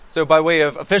So by way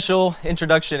of official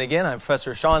introduction again, I'm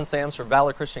Professor Sean Sams from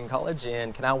Valor Christian College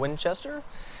in Canal, Winchester.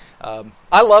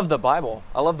 I love the Bible.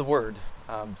 I love the Word.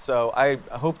 So I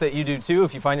hope that you do too.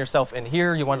 If you find yourself in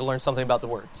here, you want to learn something about the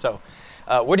Word. So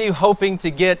what are you hoping to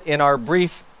get in our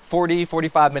brief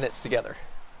 45 minutes together?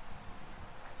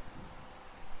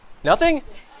 Nothing?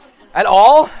 At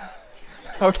all?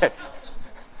 Okay.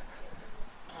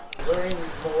 Learning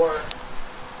more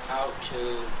how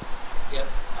to get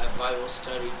a Bible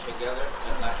study together,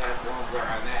 and I have one where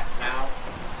I'm at now,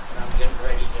 and I'm getting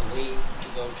ready to leave to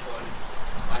go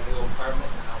to my new apartment,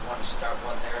 and I want to start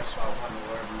one there, so I want to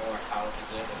learn more how to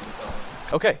get it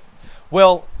going. Okay.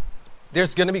 Well,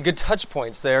 there's going to be good touch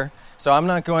points there, so I'm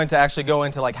not going to actually go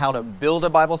into like how to build a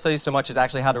Bible study so much as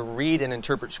actually how to read and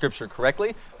interpret Scripture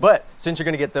correctly. But since you're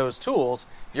going to get those tools,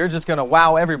 you're just going to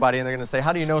wow everybody, and they're going to say,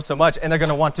 how do you know so much? And they're going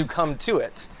to want to come to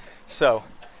it. So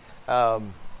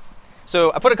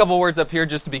I put a couple words up here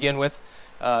just to begin with.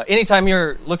 Anytime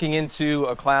you're looking into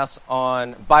a class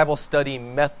on Bible study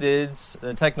methods,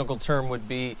 the technical term would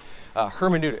be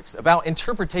hermeneutics, about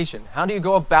interpretation. How do you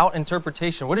go about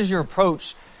interpretation? What is your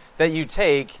approach that you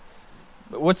take?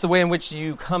 What's the way in which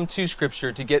you come to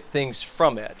Scripture to get things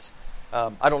from it?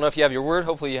 I don't know if you have your Word.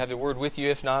 Hopefully you have your Word with you.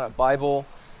 If not, a Bible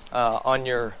on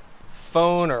your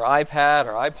phone or iPad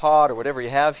or iPod or whatever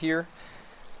you have here.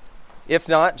 If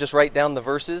not, just write down the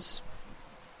verses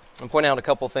and point out a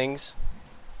couple things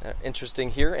interesting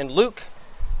here. In Luke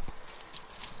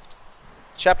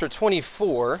chapter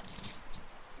 24,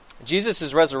 Jesus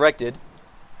is resurrected,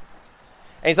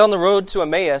 and he's on the road to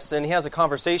Emmaus, and he has a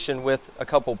conversation with a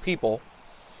couple people.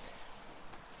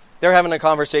 They're having a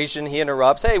conversation. He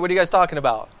interrupts. Hey, what are you guys talking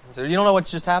about? He said, you don't know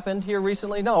what's just happened here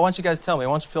recently? No, why don't you guys tell me?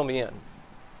 Why don't you fill me in?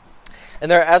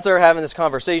 And as they're having this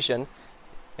conversation,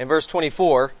 in verse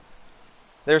 24,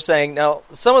 they're saying, now,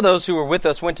 some of those who were with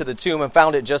us went to the tomb and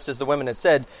found it just as the women had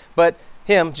said, but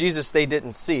him, Jesus, they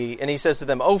didn't see. And he says to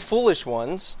them, O foolish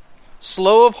ones,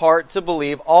 slow of heart to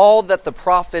believe all that the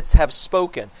prophets have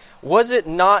spoken. Was it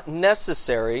not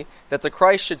necessary that the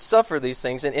Christ should suffer these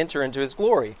things and enter into his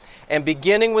glory? And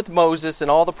beginning with Moses and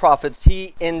all the prophets,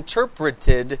 he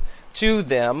interpreted to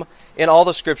them in all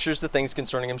the scriptures the things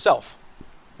concerning himself.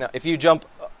 Now, if you jump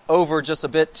over just a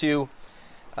bit to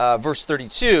verse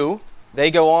 32, they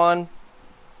go on,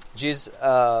 Jesus,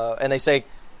 and they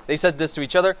said this to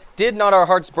each other, did not our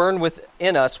hearts burn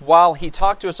within us while he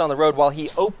talked to us on the road, while he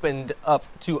opened up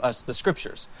to us the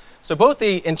scriptures? So both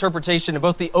the interpretation and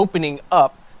both the opening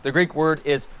up, the Greek word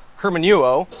is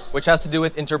hermeneuo, which has to do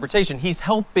with interpretation. He's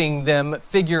helping them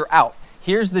figure out.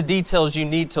 Here's the details you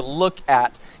need to look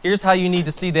at. Here's how you need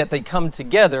to see that they come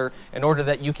together in order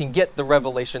that you can get the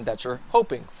revelation that you're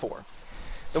hoping for.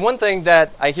 The one thing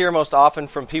that I hear most often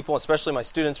from people, especially my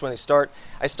students when they start,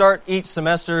 I start each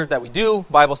semester that we do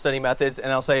Bible study methods,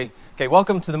 and I'll say, okay,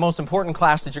 welcome to the most important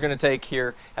class that you're going to take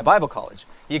here at Bible College.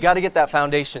 You got to get that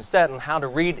foundation set on how to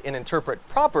read and interpret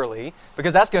properly,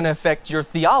 because that's going to affect your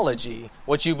theology,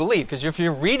 what you believe. Because if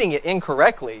you're reading it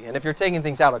incorrectly, and if you're taking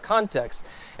things out of context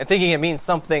and thinking it means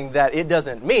something that it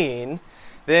doesn't mean,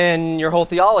 then your whole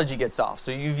theology gets off.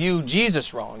 So you view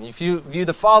Jesus wrong, you view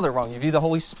the Father wrong, you view the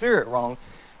Holy Spirit wrong,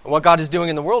 and what God is doing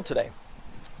in the world today.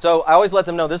 So I always let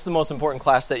them know this is the most important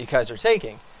class that you guys are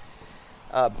taking.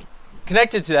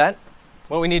 Connected to that,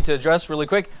 what we need to address really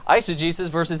quick, eisegesis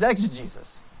versus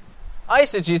exegesis.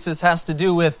 Eisegesis has to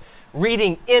do with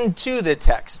reading into the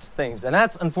text things, and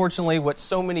that's unfortunately what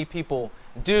so many people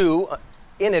do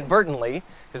inadvertently,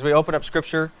 because we open up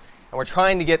Scripture and we're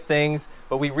trying to get things,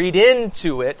 but we read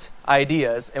into it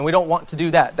ideas, and we don't want to do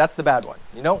that. That's the bad one.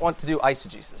 You don't want to do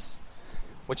eisegesis.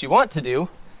 What you want to do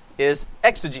is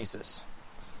exegesis.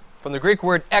 From the Greek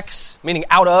word ex, meaning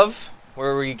out of,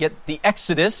 where we get the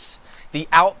exodus, the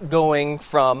outgoing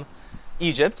from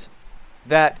Egypt,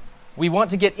 that we want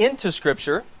to get into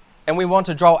Scripture, and we want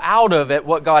to draw out of it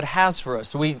what God has for us.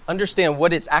 So we understand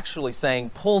what it's actually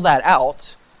saying, pull that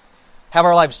out, have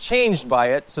our lives changed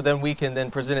by it, so then we can then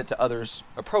present it to others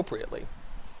appropriately.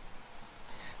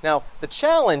 Now, the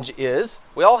challenge is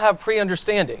we all have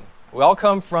pre-understanding. We all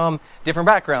come from different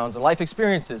backgrounds and life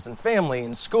experiences and family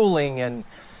and schooling and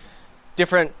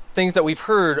different things that we've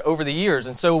heard over the years.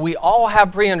 And so we all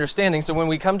have pre-understanding. So when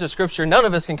we come to Scripture, none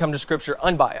of us can come to Scripture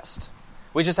unbiased.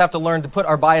 We just have to learn to put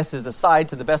our biases aside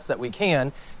to the best that we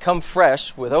can, come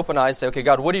fresh with open eyes, say, okay,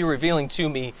 God, what are you revealing to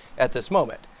me at this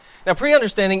moment? Now,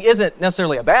 pre-understanding isn't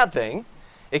necessarily a bad thing.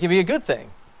 It can be a good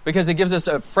thing because it gives us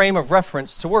a frame of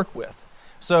reference to work with.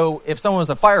 So if someone was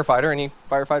a firefighter, any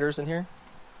firefighters in here?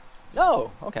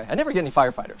 No, okay. I never get any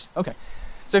firefighters. Okay.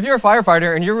 So if you're a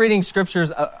firefighter and you're reading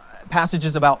Scriptures,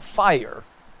 passages about fire,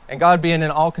 and God being an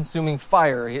all-consuming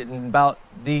fire, and about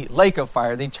the lake of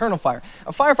fire, the eternal fire.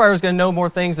 A firefighter is going to know more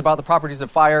things about the properties of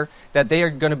fire that they are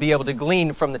going to be able to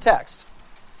glean from the text.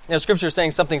 Now, Scripture is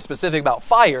saying something specific about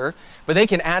fire, but they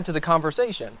can add to the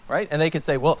conversation, right? And they can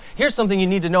say, well, here's something you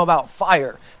need to know about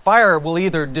fire. Fire will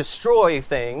either destroy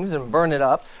things and burn it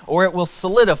up, or it will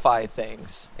solidify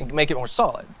things and make it more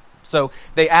solid. So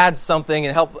they add something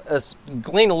and help us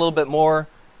glean a little bit more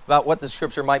about what the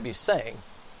Scripture might be saying.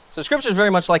 So Scripture is very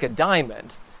much like a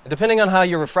diamond. And depending on how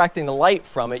you're refracting the light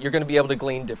from it, you're going to be able to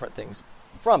glean different things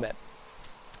from it.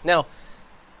 Now,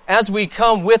 as we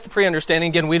come with pre-understanding,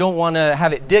 again, we don't want to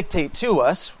have it dictate to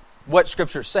us what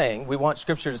Scripture is saying. We want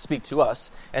Scripture to speak to us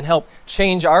and help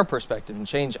change our perspective and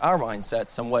change our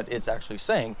mindsets on what it's actually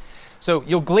saying. So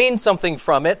you'll glean something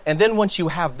from it, and then once you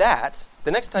have that,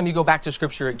 the next time you go back to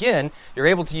Scripture again, you're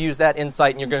able to use that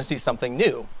insight and you're going to see something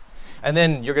new. And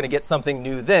then you're going to get something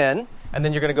new then, and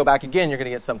then you're going to go back again, you're going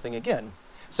to get something again.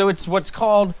 So it's what's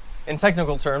called, in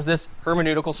technical terms, this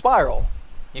hermeneutical spiral.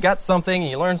 You got something, and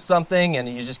you learn something, and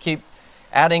you just keep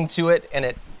adding to it, and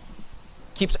it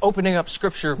keeps opening up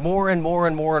Scripture more and more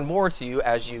and more and more to you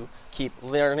as you keep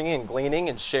learning and gleaning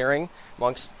and sharing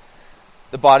amongst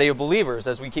the body of believers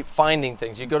as we keep finding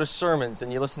things. You go to sermons,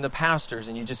 and you listen to pastors,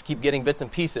 and you just keep getting bits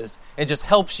and pieces. It just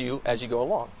helps you as you go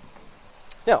along.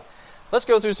 Now, let's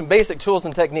go through some basic tools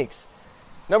and techniques.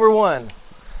 Number one,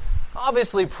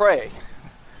 obviously pray.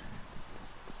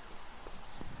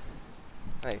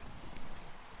 Hey.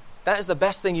 That is the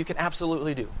best thing you can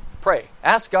absolutely do. Pray.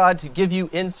 Ask God to give you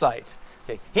insight.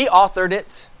 Okay. He authored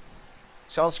it.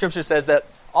 So Scripture says that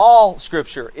all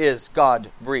Scripture is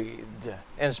God-breathed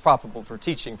and is profitable for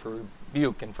teaching, for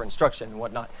rebuke, and for instruction and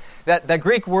whatnot. That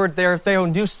Greek word there,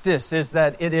 theonoustis, is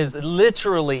that it is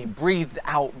literally breathed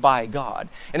out by God.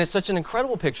 And it's such an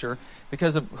incredible picture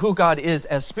because of who God is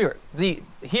as Spirit. The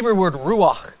Hebrew word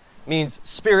ruach means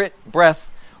spirit, breath,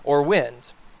 or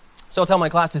wind. So I'll tell my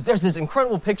classes, there's this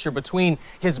incredible picture between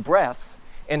His breath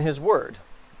and His word.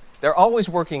 They're always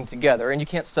working together, and you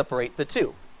can't separate the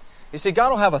two. You see, God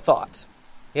will have a thought.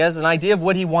 He has an idea of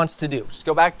what He wants to do. Just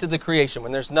go back to the creation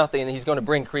when there's nothing, and He's going to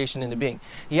bring creation into being.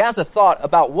 He has a thought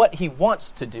about what He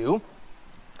wants to do,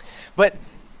 but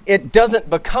it doesn't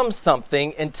become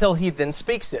something until He then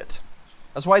speaks it.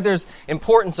 That's why there's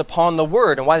importance upon the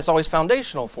word, and why it's always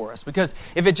foundational for us. Because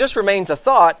if it just remains a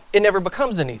thought, it never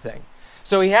becomes anything.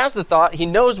 So He has the thought, He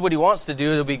knows what He wants to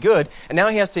do, it'll be good, and now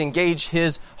He has to engage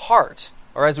His heart.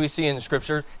 Or as we see in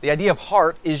Scripture, the idea of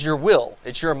heart is your will.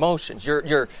 It's your emotions,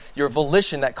 your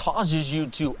volition that causes you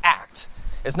to act.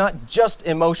 It's not just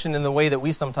emotion in the way that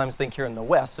we sometimes think here in the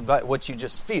West, about what you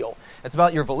just feel. It's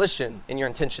about your volition and your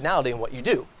intentionality in what you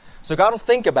do. So God will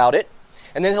think about it,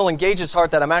 and then He'll engage His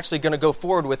heart that I'm actually going to go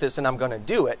forward with this and I'm going to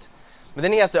do it. But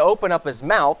then He has to open up His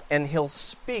mouth and He'll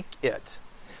speak it.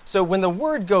 So when the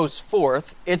word goes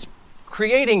forth, it's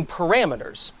creating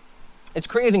parameters. It's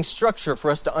creating structure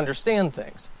for us to understand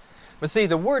things. But see,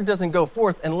 the word doesn't go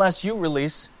forth unless you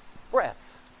release breath.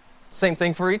 Same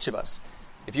thing for each of us.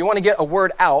 If you want to get a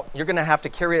word out, you're going to have to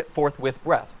carry it forth with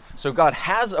breath. So God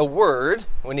has a word.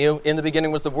 In the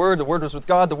beginning was the Word was with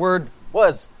God, the Word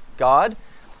was God.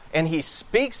 And He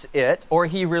speaks it, or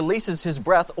He releases His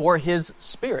breath or His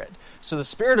Spirit. So the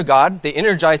Spirit of God, the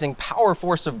energizing power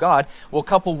force of God, will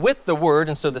couple with the Word,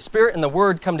 and so the Spirit and the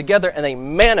Word come together and they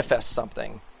manifest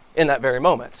something in that very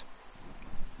moment.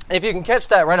 And if you can catch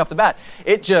that right off the bat,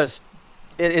 it's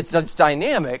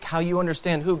dynamic how you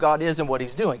understand who God is and what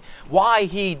He's doing. Why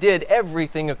He did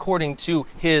everything according to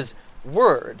His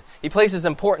Word. He places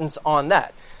importance on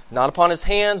that. Not upon His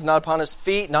hands, not upon His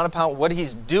feet, not upon what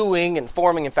He's doing and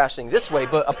forming and fashioning this way,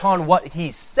 but upon what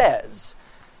He says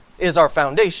is our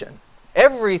foundation.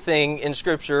 Everything in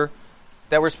Scripture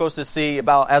that we're supposed to see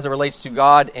about as it relates to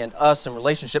God and us and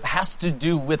relationship has to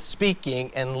do with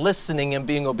speaking and listening and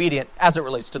being obedient as it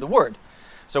relates to the Word.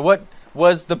 So what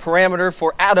was the parameter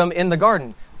for Adam in the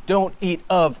garden? Don't eat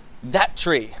of that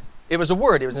tree. It was a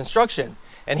word, it was instruction.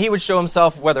 And he would show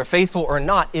himself whether faithful or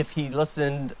not if he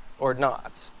listened or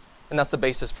not. And that's the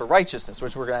basis for righteousness,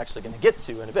 which we're actually going to get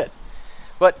to in a bit.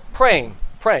 But praying.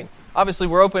 Obviously,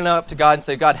 we're opening up to God and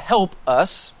say, God, help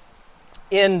us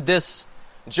in this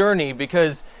journey,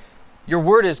 because your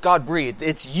word is God-breathed.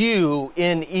 It's you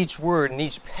in each word and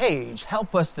each page.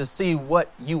 Help us to see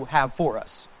what you have for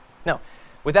us. Now,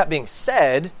 with that being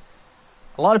said,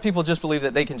 a lot of people just believe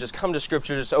that they can just come to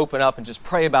Scripture, just open up and just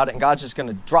pray about it, and God's just going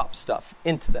to drop stuff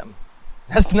into them.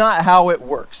 That's not how it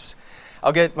works.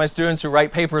 I'll get my students who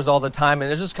write papers all the time,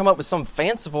 and they just come up with some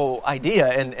fanciful idea,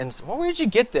 and say, well, where did you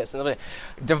get this? And they'll be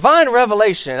like, divine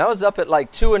revelation. I was up at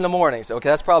like 2 in the morning. So, okay,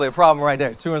 that's probably a problem right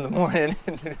there, 2 in the morning.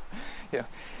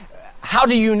 how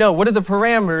do you know? What are the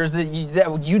parameters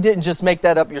that you didn't just make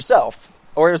that up yourself?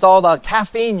 Or is all the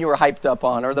caffeine you were hyped up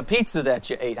on, or the pizza that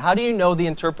you ate? How do you know the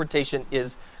interpretation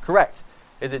is correct?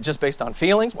 Is it just based on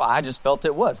feelings? Well, I just felt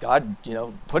it was. God,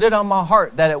 put it on my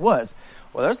heart that it was.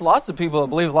 Well, there's lots of people that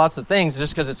believe lots of things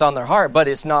just because it's on their heart, but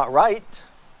it's not right.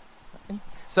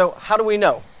 So how do we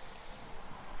know?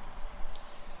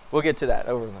 We'll get to that.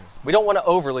 We don't want to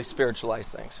overly spiritualize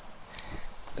things.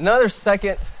 Another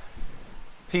second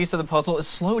piece of the puzzle is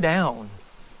slow down.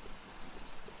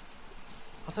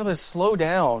 I'll tell you, slow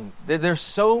down. There's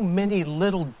so many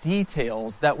little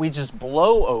details that we just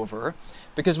blow over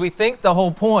because we think the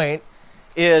whole point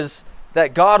is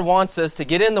that God wants us to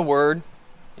get in the Word,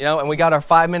 and we got our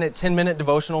 5-minute, 10-minute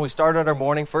devotional. We started our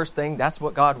morning first thing. That's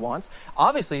what God wants.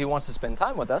 Obviously, He wants to spend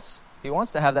time with us. He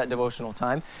wants to have that devotional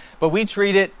time. But we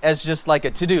treat it as just like a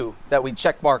to-do that we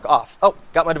check mark off. Oh,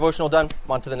 got my devotional done.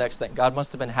 I'm on to the next thing. God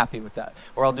must have been happy with that.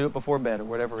 Or I'll do it before bed or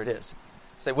whatever it is.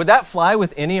 Say, would that fly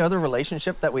with any other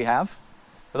relationship that we have?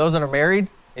 For those that are married,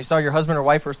 you saw your husband or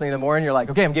wife first thing in the morning, you're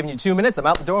like, okay, I'm giving you 2 minutes. I'm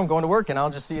out the door. I'm going to work, and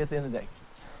I'll just see you at the end of the day.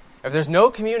 If there's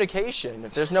no communication,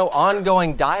 if there's no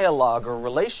ongoing dialogue or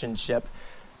relationship,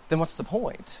 then what's the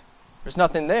point? There's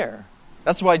nothing there.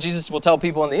 That's why Jesus will tell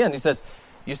people in the end, He says,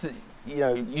 you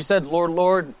said, Lord,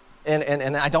 Lord,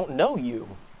 and I don't know you.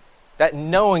 That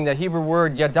knowing, the Hebrew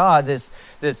word yada,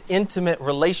 this intimate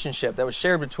relationship that was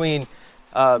shared between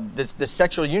this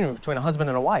sexual union between a husband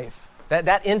and a wife.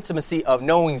 That intimacy of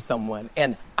knowing someone,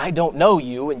 and I don't know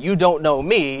you, and you don't know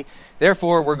me,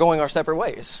 therefore we're going our separate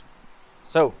ways.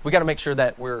 So we got to make sure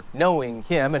that we're knowing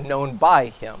Him and known by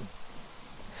Him.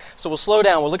 So we'll slow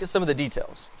down. We'll look at some of the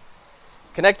details.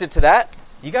 Connected to that,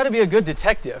 you got to be a good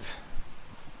detective.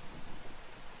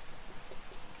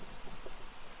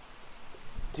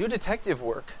 Do detective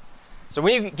work. So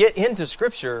when you get into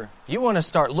Scripture, you want to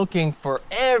start looking for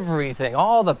everything,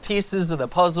 all the pieces of the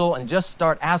puzzle, and just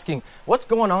start asking, what's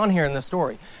going on here in the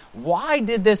story? Why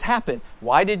did this happen?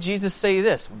 Why did Jesus say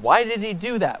this? Why did He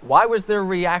do that? Why was their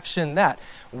reaction that?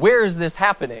 Where is this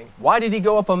happening? Why did He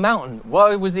go up a mountain?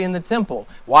 Why was He in the temple?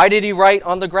 Why did He write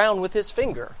on the ground with His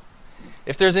finger?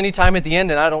 If there's any time at the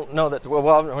end, and I don't know that, well,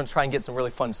 I'm going to try and get some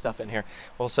really fun stuff in here.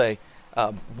 We'll say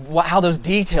how those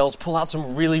details pull out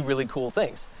some really, really cool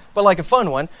things. But like a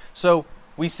fun one, so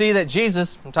we see that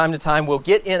Jesus, from time to time, will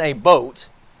get in a boat,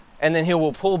 and then He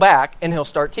will pull back, and He'll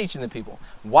start teaching the people.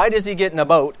 Why does He get in a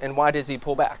boat, and why does He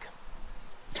pull back?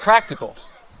 It's practical.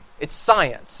 It's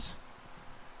science.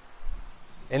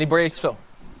 Any breaks, Phil?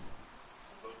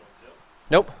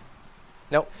 Nope.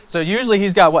 So usually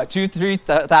He's got,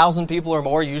 2,000-3,000 people or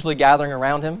more usually gathering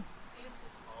around Him?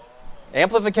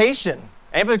 Amplification.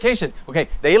 Okay,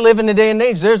 they live in a day and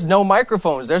age. There's no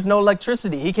microphones. There's no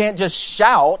electricity. He can't just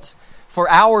shout for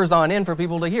hours on end for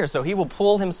people to hear. So He will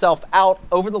pull Himself out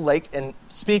over the lake and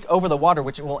speak over the water,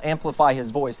 which will amplify His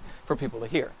voice for people to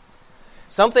hear.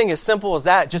 Something as simple as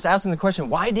that, just asking the question,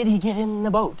 why did He get in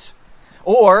the boat?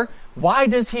 Or, why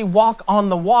does He walk on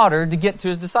the water to get to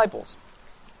His disciples?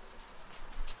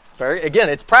 Again,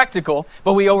 it's practical,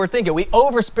 but we overthink it. We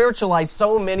over-spiritualize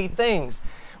so many things.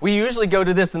 We usually go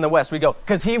to this in the West. We go,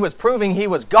 because He was proving He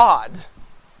was God.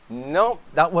 No,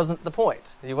 that wasn't the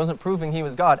point. He wasn't proving He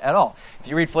was God at all. If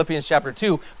you read Philippians chapter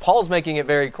 2, Paul's making it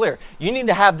very clear. You need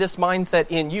to have this mindset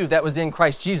in you that was in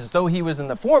Christ Jesus. Though He was in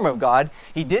the form of God,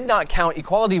 He did not count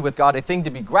equality with God a thing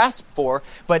to be grasped for,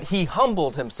 but He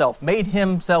humbled Himself, made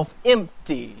Himself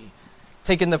empty,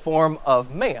 taking the form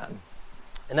of man.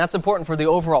 And that's important for the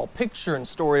overall picture and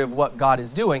story of what God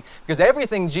is doing, because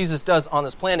everything Jesus does on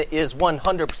this planet is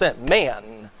 100%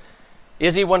 man.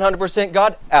 Is He 100%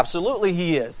 God? Absolutely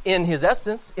He is, in His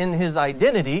essence, in His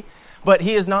identity, but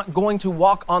He is not going to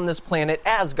walk on this planet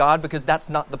as God, because that's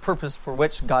not the purpose for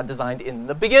which God designed in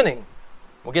the beginning.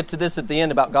 We'll get to this at the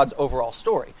end about God's overall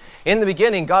story. In the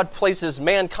beginning, God places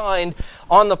mankind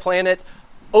on the planet,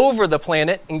 over the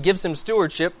planet, and gives him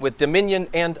stewardship with dominion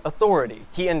and authority.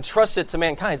 He entrusts it to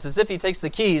mankind. It's as if He takes the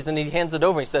keys and He hands it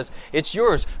over. He says, it's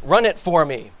yours. Run it for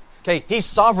me. Okay, He's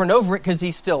sovereign over it because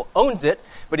He still owns it,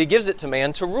 but He gives it to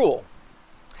man to rule.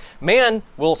 Man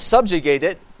will subjugate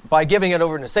it by giving it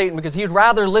over to Satan because he'd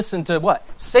rather listen to what?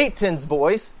 Satan's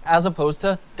voice as opposed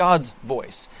to God's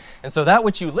voice. And so that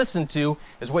which you listen to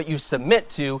is what you submit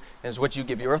to and is what you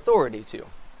give your authority to.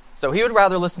 So he would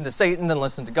rather listen to Satan than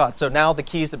listen to God. So now the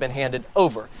keys have been handed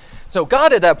over. So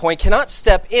God at that point cannot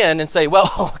step in and say,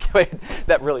 well, okay, wait,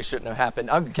 that really shouldn't have happened.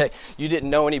 Okay, you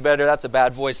didn't know any better. That's a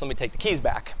bad voice. Let me take the keys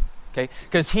back. Okay,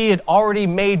 because He had already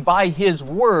made by His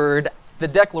word the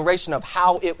declaration of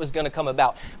how it was going to come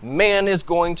about. Man is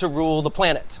going to rule the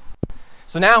planet.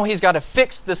 So now he's got to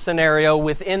fix the scenario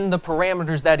within the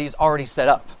parameters that he's already set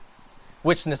up,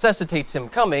 which necessitates him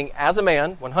coming as a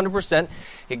man, 100%.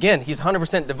 Again, he's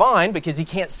 100% divine because he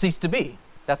can't cease to be.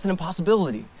 That's an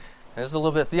impossibility. There's a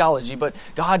little bit of theology, but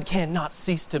God cannot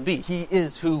cease to be. He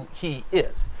is who he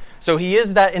is. So he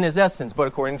is that in his essence, but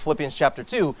according to Philippians chapter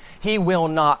 2, he will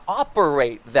not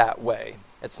operate that way.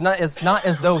 It's not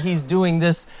as though he's doing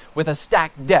this with a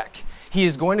stacked deck. He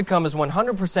is going to come as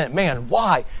 100% man.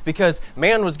 Why? Because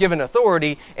man was given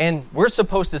authority, and we're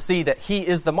supposed to see that he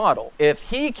is the model. If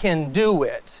he can do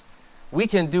it, we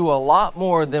can do a lot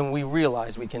more than we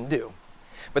realize we can do.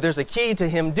 But there's a key to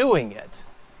him doing it.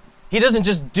 He doesn't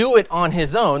just do it on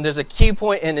his own. There's a key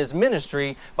point in his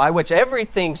ministry by which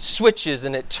everything switches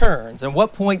and it turns. And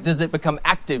what point does it become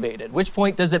activated? Which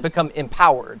point does it become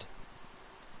empowered?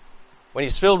 When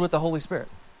he's filled with the Holy Spirit.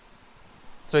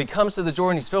 So he comes to the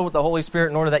Jordan, he's filled with the Holy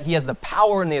Spirit in order that he has the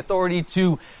power and the authority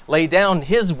to lay down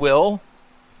his will.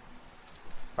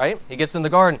 Right? He gets in the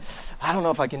garden. I don't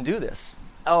know if I can do this.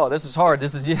 Oh, this is hard.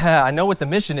 I know what the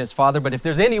mission is, Father, but if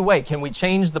there's any way, can we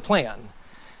change the plan?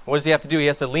 What does he have to do? He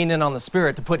has to lean in on the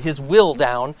Spirit to put his will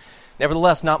down.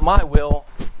 Nevertheless, not my will,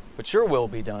 but your will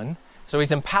be done. So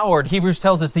he's empowered. Hebrews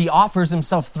tells us that he offers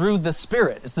himself through the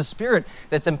Spirit. It's the Spirit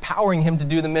that's empowering him to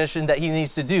do the mission that he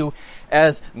needs to do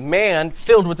as man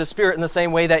filled with the Spirit, in the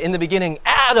same way that in the beginning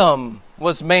Adam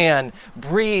was man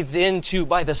breathed into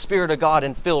by the Spirit of God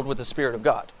and filled with the Spirit of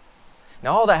God.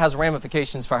 Now all that has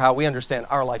ramifications for how we understand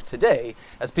our life today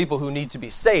as people who need to be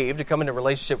saved, to come into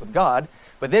relationship with God,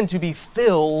 but then to be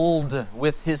filled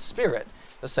with his Spirit,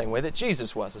 the same way that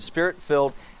Jesus was, a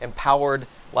Spirit-filled, empowered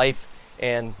life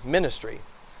and ministry.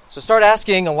 So start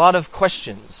asking a lot of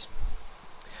questions.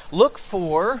 Look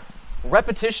for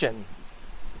repetition.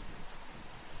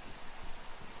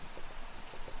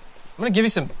 I'm going to give you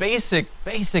some basic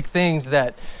things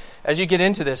that as you get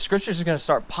into this, Scripture is going to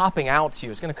start popping out to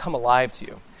you. It's going to come alive to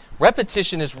you.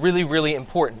 Repetition is really, really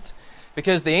important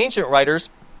because the ancient writers,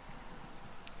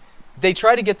 they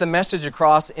try to get the message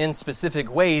across in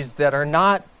specific ways that are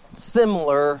not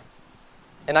similar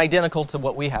and identical to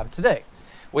what we have today.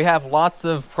 We have lots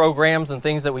of programs and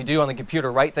things that we do on the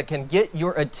computer, right, that can get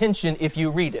your attention if you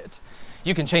read it.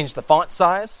 You can change the font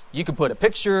size, you can put a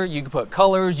picture, you can put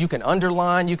colors, you can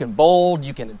underline, you can bold,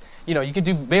 you can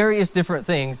do various different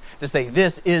things to say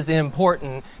this is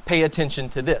important, pay attention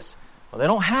to this. Well, they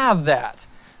don't have that.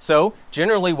 So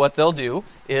generally what they'll do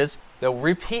is they'll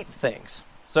repeat things.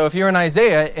 So if you're in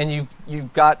Isaiah and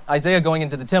you've got Isaiah going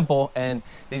into the temple and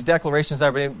these declarations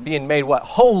that are being made, what?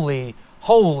 Holy,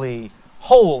 holy,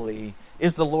 holy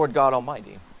is the Lord God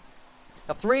Almighty.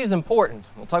 Now 3 is important.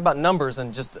 We'll talk about numbers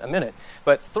in just a minute.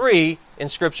 But 3 in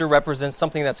Scripture represents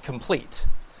something that's complete.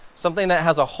 Something that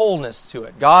has a wholeness to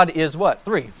it. God is what?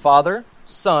 3. Father,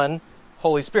 Son,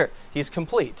 Holy Spirit. He's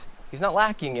complete. He's not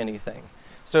lacking anything.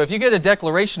 So if you get a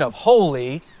declaration of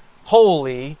holy,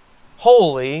 holy,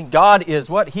 holy, God is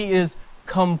what? He is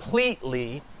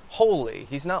completely holy.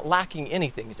 He's not lacking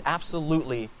anything. He's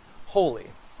absolutely holy.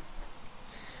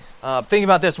 Think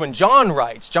about this. When John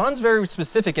writes, John's very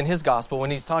specific in his gospel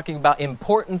when he's talking about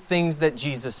important things that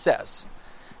Jesus says.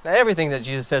 Now, everything that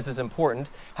Jesus says is important.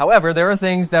 However, there are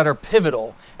things that are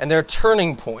pivotal, and they're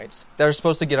turning points that are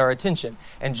supposed to get our attention.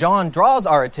 And John draws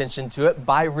our attention to it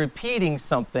by repeating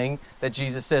something that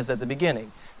Jesus says at the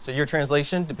beginning. So your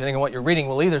translation, depending on what you're reading,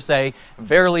 will either say,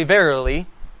 verily, verily,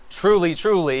 truly,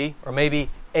 truly, or maybe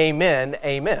amen,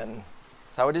 amen.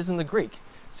 That's how it is in the Greek.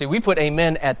 See, we put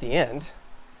amen at the end,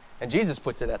 and Jesus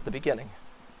puts it at the beginning.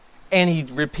 And he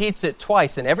repeats it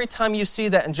twice. And every time you see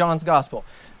that in John's gospel,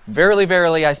 verily,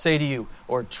 verily, I say to you,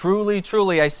 or truly,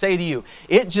 truly, I say to you,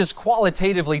 it just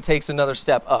qualitatively takes another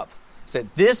step up. Said,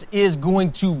 this is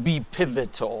going to be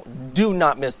pivotal. Do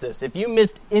not miss this. If you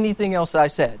missed anything else I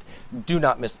said, do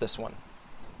not miss this one.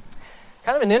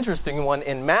 Kind of an interesting one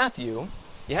in Matthew.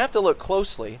 You have to look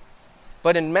closely.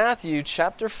 But in Matthew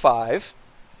chapter 5,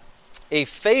 a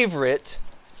favorite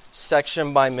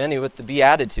section by many with the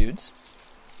Beatitudes,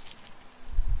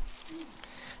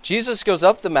 Jesus goes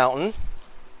up the mountain,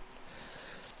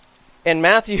 and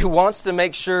Matthew wants to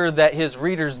make sure that his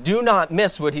readers do not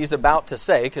miss what he's about to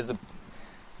say, because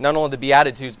not only the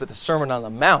Beatitudes, but the Sermon on the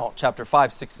Mount, chapter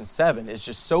 5, 6, and 7, is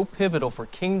just so pivotal for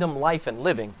kingdom life and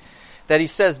living, that he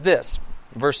says this,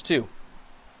 verse 2,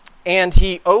 and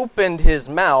he opened his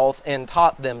mouth and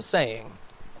taught them, saying.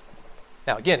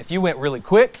 Now again, if you went really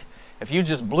quick, if you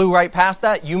just blew right past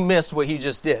that, you missed what he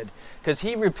just did. Because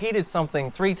he repeated something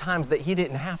 3 times that he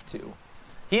didn't have to.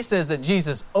 He says that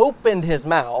Jesus opened his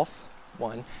mouth,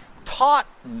 1, taught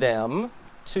them,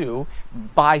 2,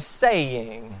 by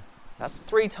saying. That's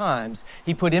 3 times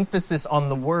he put emphasis on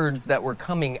the words that were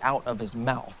coming out of his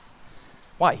mouth.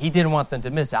 Why? He didn't want them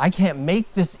to miss it. I can't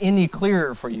make this any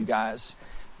clearer for you guys.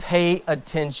 Pay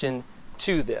attention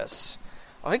to this.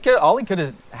 All he could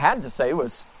have had to say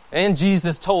was, and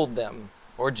Jesus told them,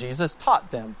 or Jesus taught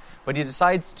them. But he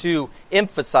decides to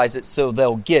emphasize it so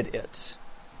they'll get it.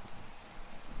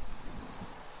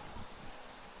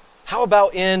 How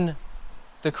about in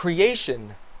the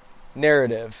creation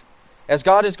narrative? As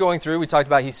God is going through, we talked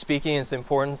about he's speaking, it's the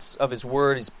importance of his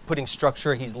word, he's putting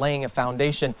structure, he's laying a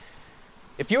foundation.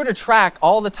 If you were to track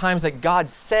all the times that God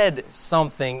said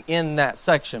something in that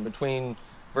section between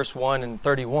verse 1 and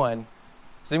 31,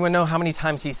 does anyone know how many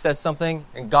times he says something?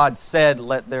 And God said,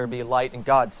 let there be light. And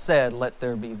God said, let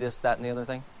there be this, that, and the other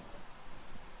thing?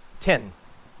 10.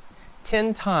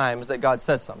 10 times that God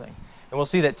says something. And we'll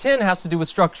see that 10 has to do with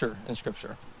structure in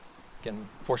Scripture. Again,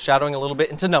 foreshadowing a little bit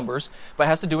into Numbers, but it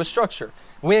has to do with structure.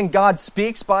 When God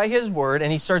speaks by his word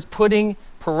and he starts putting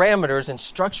parameters and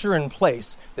structure in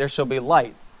place, there shall be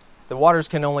light. The waters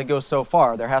can only go so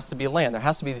far. There has to be land. There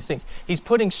has to be these things. He's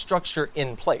putting structure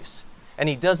in place. And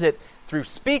he does it through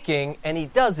speaking, and he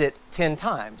does it 10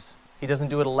 times. He doesn't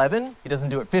do it 11. He doesn't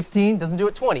do it 15. Doesn't do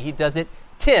it 20. He does it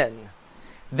 10.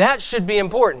 That should be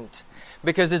important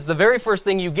because it's the very first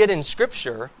thing you get in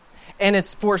Scripture, and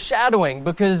it's foreshadowing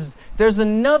because there's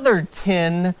another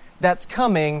 10 that's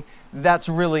coming that's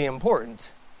really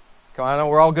important. Come on, I know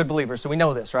we're all good believers, so we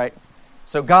know this, right?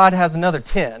 So God has another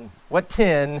 10. What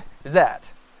 10 is that?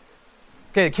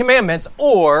 Okay, the commandments,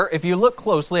 or if you look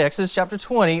closely, Exodus chapter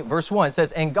 20, verse 1, it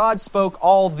says, and God spoke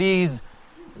all these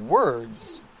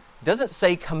words. It doesn't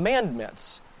say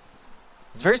commandments.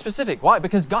 It's very specific. Why?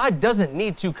 Because God doesn't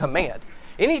need to command.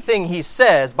 Anything he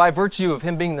says, by virtue of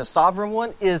him being the sovereign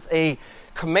one, is a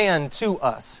command to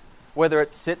us. Whether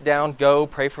it's sit down, go,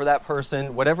 pray for that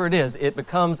person, whatever it is, it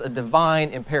becomes a divine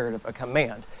imperative, a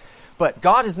command. But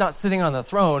God is not sitting on the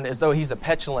throne as though he's a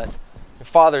petulant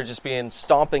Father just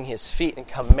stomping his feet and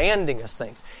commanding us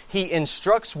things. He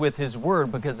instructs with his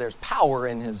word because there's power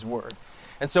in his word.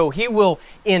 And so he will,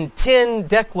 in 10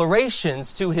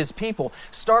 declarations to his people,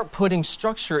 start putting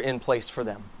structure in place for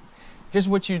them. Here's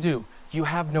what you do. You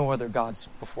have no other gods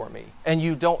before me, and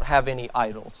you don't have any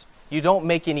idols. You don't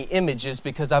make any images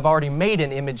because I've already made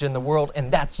an image in the world,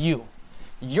 and that's you.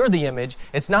 You're the image.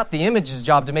 It's not the image's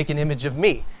job to make an image of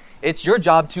me. It's your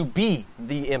job to be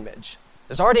the image.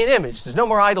 There's already an image. There's no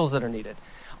more idols that are needed.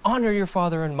 Honor your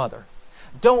father and mother.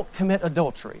 Don't commit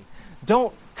adultery.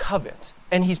 Don't covet.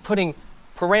 And he's putting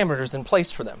parameters in place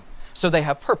for them. So they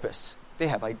have purpose. They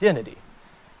have identity.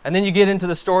 And then you get into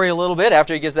the story a little bit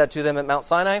after he gives that to them at Mount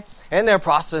Sinai. And they're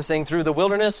processing through the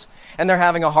wilderness. And they're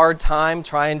having a hard time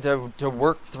trying to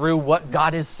work through what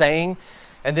God is saying.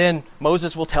 And then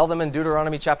Moses will tell them in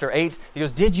Deuteronomy chapter 8, he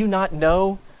goes, did you not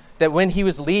know that when he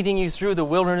was leading you through the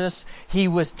wilderness, he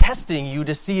was testing you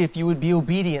to see if you would be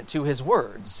obedient to his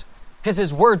words? Because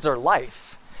his words are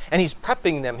life. And he's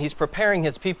prepping them. He's preparing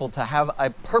his people to have a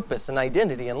purpose and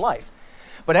identity in life.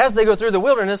 But as they go through the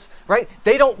wilderness, right,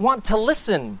 they don't want to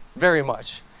listen very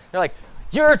much. They're like,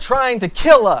 you're trying to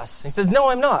kill us. He says, no,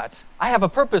 I'm not. I have a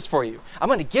purpose for you. I'm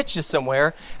going to get you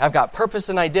somewhere. I've got purpose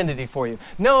and identity for you.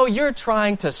 No, you're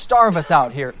trying to starve us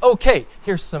out here. Okay,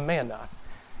 here's some manna.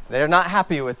 They're not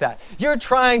happy with that. You're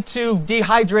trying to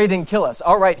dehydrate and kill us.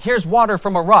 All right, here's water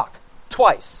from a rock.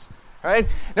 Twice. All right?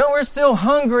 No, we're still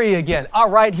hungry again. All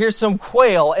right, here's some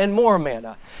quail and more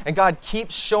manna. And God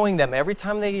keeps showing them every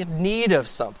time they have need of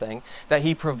something that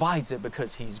he provides it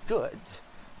because he's good.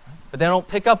 But they don't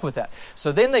pick up with that.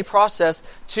 So then they process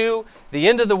to the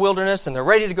end of the wilderness and they're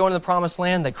ready to go into the promised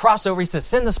land. They cross over. He says,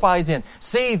 send the spies in.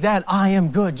 See that I am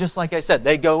good, just like I said.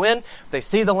 They go in. They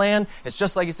see the land. It's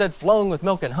just like he said, flowing with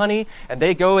milk and honey. And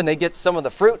they go and they get some of the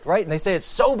fruit, right? And they say it's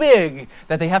so big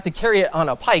that they have to carry it on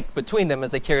a pike between them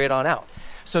as they carry it on out.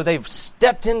 So they've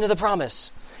stepped into the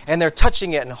promise. And they're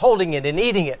touching it and holding it and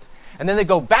eating it. And then they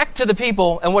go back to the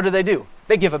people. And what do?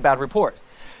 They give a bad report.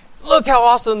 Look how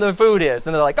awesome the food is.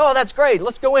 And they're like, oh, that's great.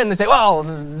 Let's go in. And they say, well,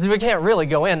 we can't really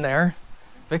go in there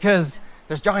because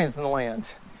there's giants in the land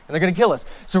and they're going to kill us.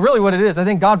 So really what it is, I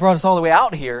think God brought us all the way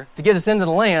out here to get us into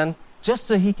the land just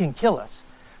so he can kill us.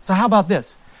 So how about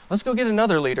this? Let's go get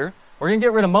another leader. We're going to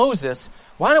get rid of Moses.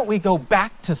 Why don't we go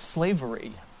back to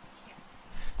slavery?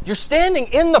 You're standing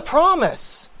in the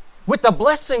promise with the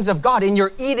blessings of God and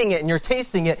you're eating it and you're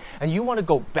tasting it and you want to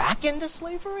go back into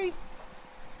slavery?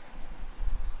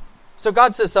 So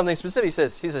God says something specific. He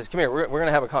says, come here, we're going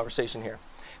to have a conversation here.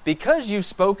 Because you've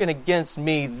spoken against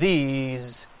me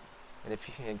these,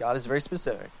 and God is very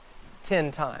specific, 10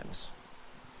 times,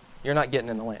 you're not getting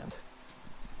in the land.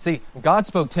 See, God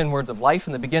spoke 10 words of life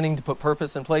in the beginning to put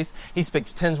purpose in place. He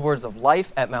speaks 10 words of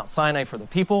life at Mount Sinai for the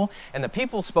people, and the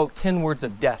people spoke 10 words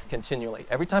of death continually.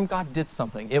 Every time God did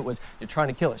something, it was, you're trying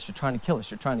to kill us, you're trying to kill us,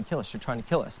 you're trying to kill us, you're trying to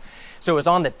kill us. So it was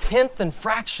on the 10th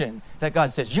infraction that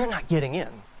God says, you're not getting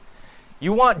in.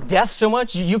 You want death so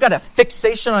much, you got a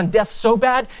fixation on death so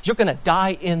bad, you're going to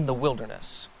die in the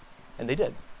wilderness. And they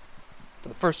did, for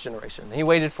the first generation. And he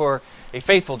waited for a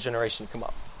faithful generation to come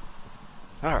up.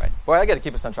 All right. Boy, I got to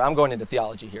keep us on track. I'm going into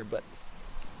theology here, but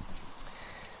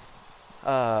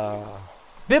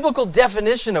biblical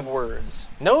definition of words.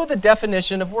 Know the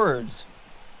definition of words.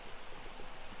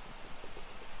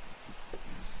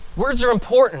 Words are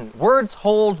important. Words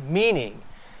hold meaning.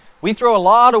 We throw a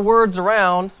lot of words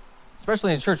around,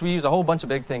 especially in church. We use a whole bunch of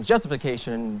big things: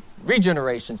 justification,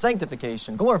 regeneration,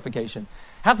 sanctification, glorification.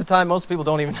 Half the time, most people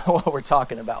don't even know what we're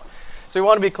talking about. So we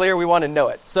want to be clear. We want to know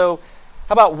it. So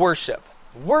how about worship?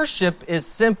 Worship is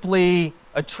simply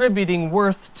attributing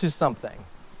worth to something.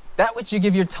 That which you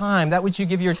give your time, that which you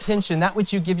give your attention, that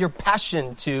which you give your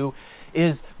passion to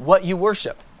is what you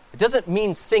worship. It doesn't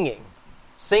mean singing.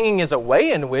 Singing is a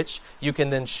way in which you can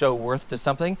then show worth to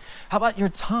something. How about your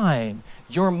time,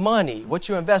 your money, what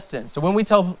you invest in? So when we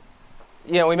tell,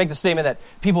 we make the statement that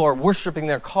people are worshiping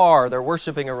their car, they're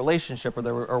worshiping a relationship, or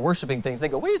they're worshiping things, they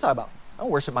go, what are you talking about? I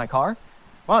don't worship my car.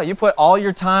 Well, you put all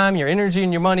your time, your energy,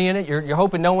 and your money in it. You're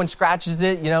hoping no one scratches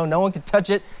it. No one can touch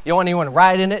it. You don't want anyone to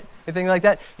ride in it, anything like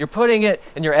that. You're putting it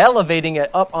and you're elevating it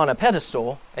up on a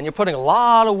pedestal, and you're putting a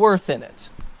lot of worth in it.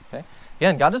 Okay?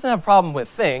 Again, God doesn't have a problem with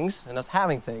things and us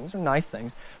having things or nice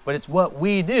things, but it's what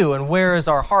we do and where is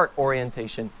our heart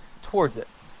orientation towards it.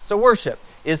 So worship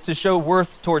is to show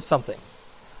worth towards something.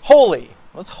 Holy.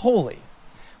 What's holy?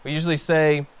 We usually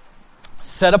say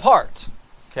set apart.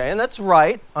 Okay, and that's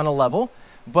right on a level.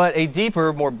 But a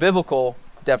deeper, more biblical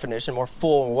definition, more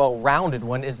full and well-rounded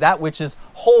one, is that which is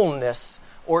wholeness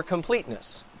or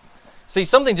completeness. See,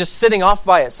 something just sitting off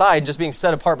by its side, just being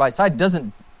set apart by its side,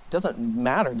 doesn't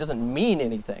matter, doesn't mean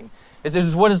anything.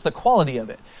 It's what is the quality of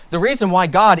it? The reason why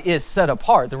God is set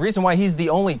apart, the reason why He's the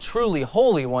only truly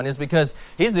holy one, is because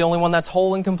He's the only one that's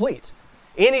whole and complete.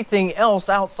 Anything else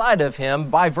outside of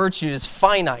Him, by virtue, is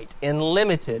finite and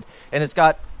limited, and it's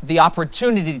got the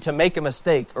opportunity to make a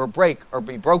mistake or break or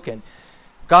be broken.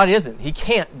 God isn't. He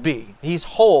can't be. He's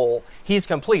whole, He's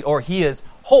complete, or He is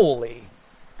holy.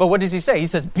 But what does He say? He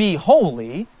says, be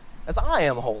holy as I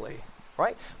am holy.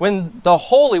 Right? When the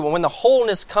Holy One, when the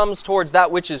wholeness comes towards that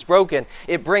which is broken,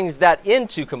 it brings that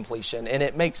into completion and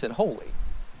it makes it holy.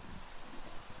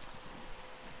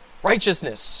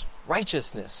 Righteousness,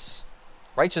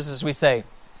 we say,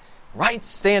 right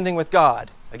standing with God.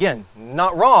 Again,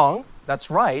 not wrong.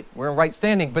 That's right. We're in right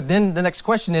standing. But then the next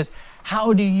question is,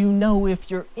 how do you know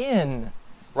if you're in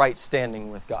right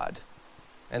standing with God?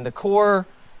 And the core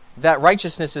that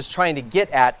righteousness is trying to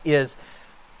get at is,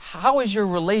 how is your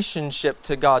relationship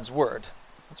to God's Word?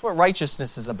 That's what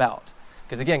righteousness is about.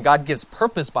 Because again, God gives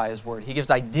purpose by His Word. He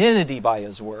gives identity by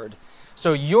His Word.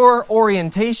 So your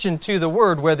orientation to the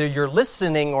Word, whether you're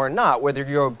listening or not, whether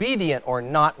you're obedient or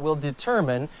not, will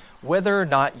determine whether or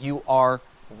not you are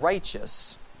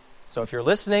righteous. So if you're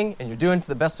listening and you're doing to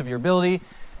the best of your ability,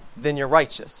 then you're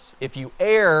righteous. If you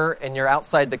err and you're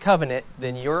outside the covenant,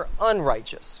 then you're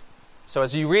unrighteous. So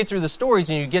as you read through the stories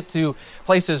and you get to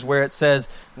places where it says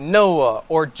Noah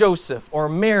or Joseph or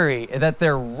Mary, that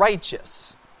they're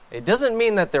righteous, it doesn't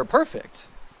mean that they're perfect,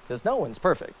 because no one's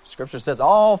perfect. Scripture says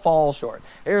all fall short.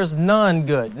 There's none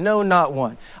good, no, not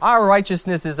one. Our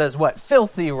righteousness is as what?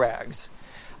 Filthy rags.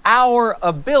 Our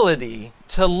ability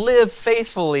to live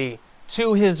faithfully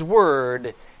to His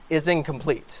Word is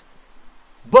incomplete.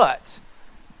 But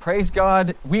praise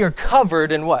God, we are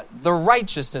covered in what? The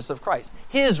righteousness of Christ.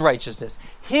 His righteousness.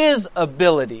 His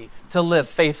ability to live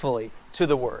faithfully to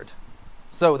the Word.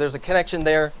 So there's a connection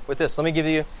there with this. Let me give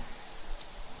you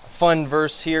a fun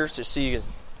verse here so you can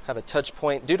have a touch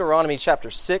point. Deuteronomy chapter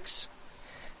 6.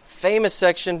 Famous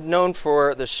section known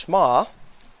for the Shema.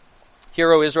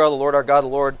 Hear, O Israel, the Lord our God, the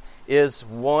Lord is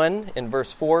one, in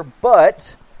verse 4.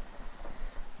 But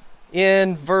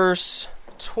in verse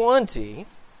 20...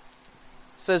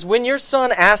 says, when your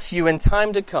son asks you in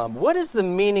time to come, what is the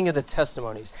meaning of the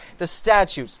testimonies, the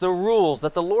statutes, the rules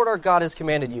that the Lord our God has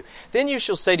commanded you? Then you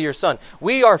shall say to your son,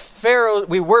 we were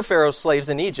Pharaoh's slaves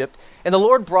in Egypt, and the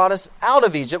Lord brought us out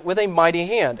of Egypt with a mighty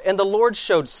hand. And the Lord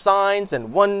showed signs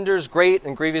and wonders great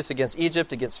and grievous against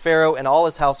Egypt, against Pharaoh and all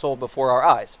his household before our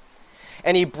eyes.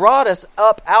 And He brought us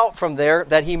up out from there,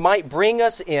 that He might bring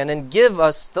us in and give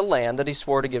us the land that He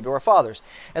swore to give to our fathers.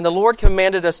 And the Lord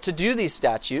commanded us to do these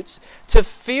statutes, to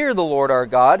fear the Lord our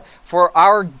God for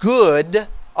our good,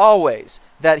 always,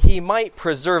 that he might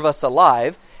preserve us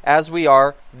alive as we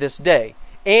are this day.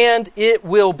 And it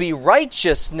will be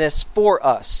righteousness for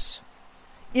us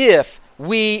if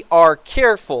we are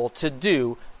careful to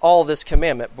do all this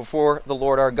commandment before the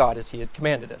Lord our God as he had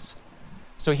commanded us.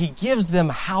 So he gives them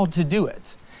how to do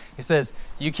it. He says,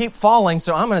 you keep falling,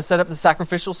 so I'm going to set up the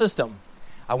sacrificial system.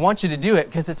 I want you to do it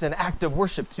because it's an act of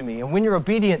worship to me. And when you're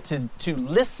obedient to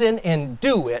listen and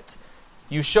do it,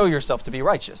 you show yourself to be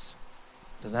righteous.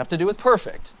 It doesn't have to do with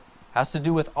perfect. It has to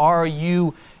do with, are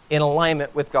you in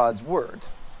alignment with God's word?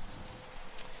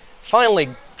 Finally,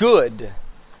 good.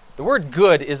 The word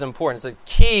good is important. It's a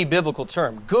key biblical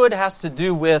term. Good has to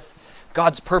do with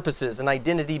God's purposes and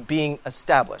identity being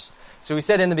established. So we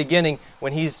said in the beginning,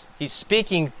 when he's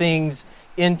speaking things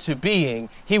into being,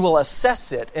 he will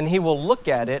assess it and he will look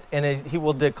at it and he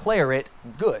will declare it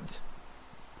good.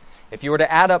 If you were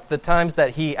to add up the times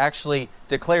that he actually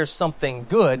declares something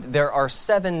good, there are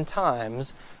 7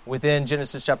 times within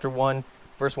Genesis chapter 1,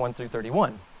 verse 1 through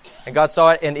 31. And God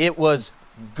saw it and it was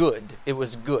good. It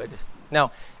was good.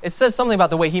 Now, it says something about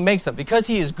the way he makes them. Because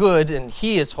he is good and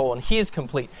he is whole and he is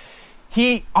complete,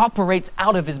 he operates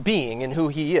out of his being and who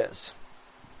he is.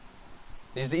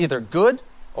 He's either good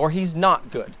or he's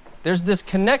not good. There's this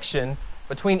connection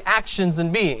between actions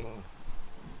and being.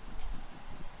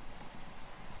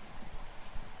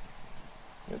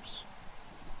 Oops.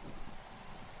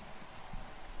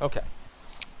 Okay.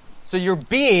 So your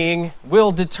being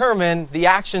will determine the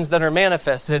actions that are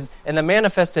manifested, and the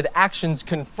manifested actions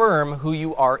confirm who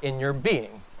you are in your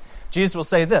being. Jesus will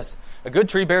say this: a good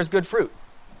tree bears good fruit.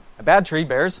 A bad tree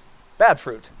bears bad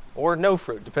fruit, or no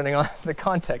fruit, depending on the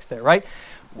context there, right?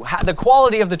 The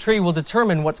quality of the tree will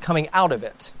determine what's coming out of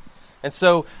it. And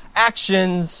so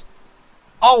actions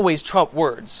always trump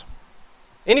words.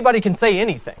 Anybody can say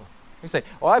anything. You say,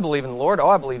 oh, I believe in the Lord. Oh,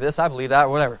 I believe this, I believe that,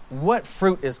 whatever. What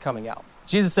fruit is coming out?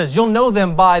 Jesus says, you'll know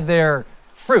them by their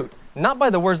fruit, not by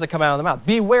the words that come out of the mouth.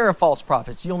 Beware of false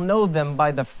prophets. You'll know them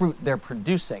by the fruit they're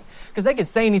producing. Because they can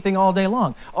say anything all day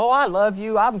long. Oh, I love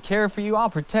you. I'm care for you. I'll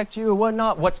protect you or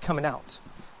whatnot. What's coming out?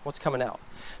 What's coming out?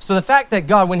 So the fact that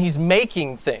God, when he's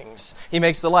making things, he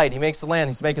makes the light, he makes the land,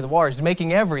 he's making the water, he's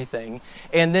making everything,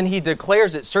 and then he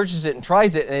declares it, searches it, and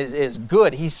tries it, and it is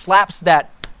good. He slaps that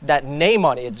name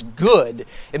on it. It's good.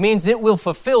 It means it will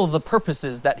fulfill the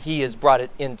purposes that he has brought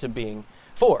it into being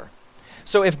for.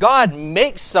 So if God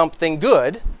makes something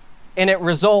good and it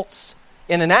results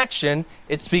in an action,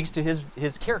 it speaks to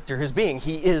his character, his being.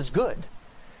 He is good.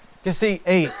 You see,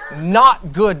 a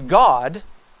not good God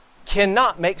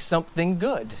cannot make something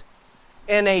good.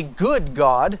 And a good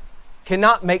God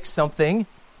cannot make something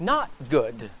not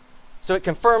good. So it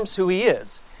confirms who he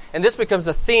is. And this becomes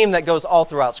a theme that goes all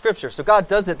throughout Scripture. So God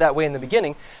does it that way in the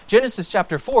beginning. Genesis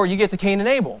chapter 4, you get to Cain and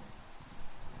Abel.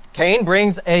 Cain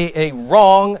brings a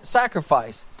wrong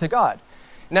sacrifice to God.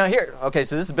 Now here, okay,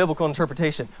 so this is biblical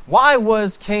interpretation. Why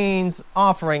was Cain's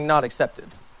offering not accepted?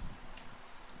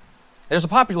 There's a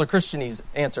popular Christianese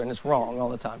answer, and it's wrong all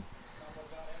the time.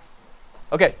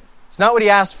 Okay, it's not what he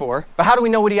asked for, but how do we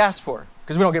know what he asked for?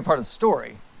 Because we don't get part of the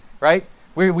story, right?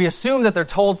 We assume that they're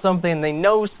told something and they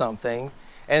know something,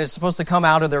 and it's supposed to come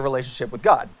out of their relationship with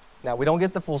God. Now, we don't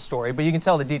get the full story, but you can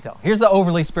tell the detail. Here's the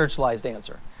overly spiritualized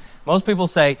answer. Most people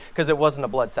say, because it wasn't a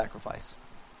blood sacrifice.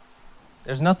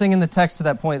 There's nothing in the text to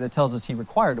that point that tells us he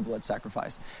required a blood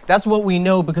sacrifice. That's what we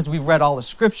know because we've read all the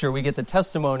Scripture. We get the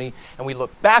testimony, and we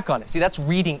look back on it. See, that's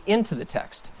reading into the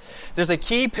text. There's a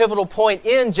key pivotal point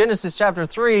in Genesis chapter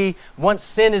 3. Once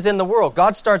sin is in the world,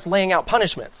 God starts laying out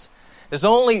punishments. There's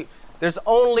only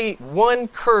one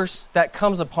curse that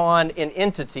comes upon an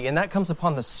entity, and that comes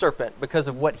upon the serpent because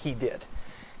of what he did.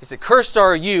 He said, cursed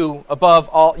are you above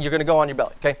all, you're going to go on your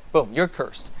belly. Okay, boom, you're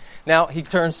cursed. Now he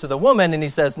turns to the woman and he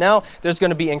says, now there's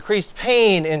going to be increased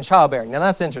pain in childbearing. Now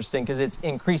that's interesting because it's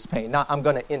increased pain, not I'm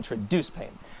going to introduce pain.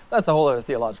 That's a whole other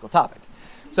theological topic.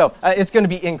 So it's going to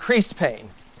be increased pain.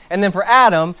 And then for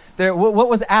Adam, what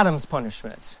was Adam's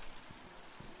punishment?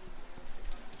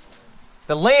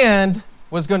 The land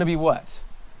was going to be what?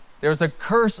 There was a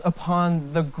curse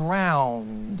upon the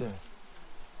ground.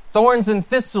 Thorns and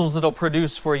thistles it'll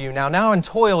produce for you. Now in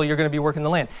toil you're going to be working the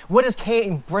land. What does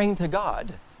Cain bring to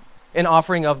God? An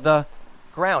offering of the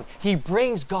ground. He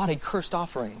brings God a cursed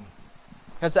offering.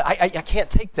 I can't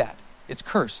take that. It's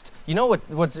cursed. You know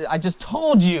what I just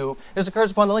told you, there's a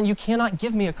curse upon the land. You cannot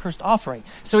give me a cursed offering.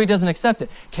 So he doesn't accept it.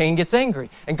 Cain gets angry.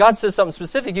 And God says something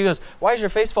specific. He goes, why is your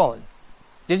face fallen?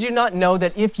 Did you not know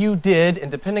that if you did,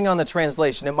 and depending on the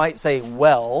translation, it might say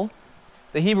well,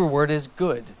 the Hebrew word is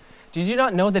good. Did you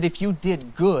not know that if you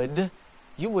did good,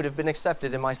 you would have been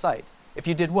accepted in my sight? If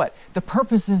you did what? The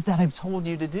purposes that I've told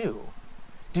you to do.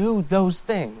 do those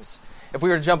things. If we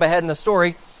were to jump ahead in the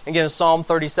story, again in Psalm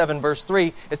 37, verse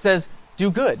 3, it says, do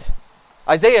good.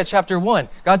 Isaiah chapter 1,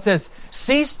 God says,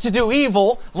 cease to do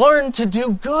evil, learn to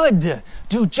do good.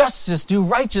 Do justice, do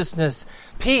righteousness,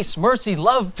 peace, mercy,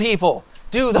 love people.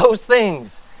 Do those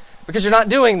things because you're not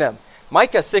doing them.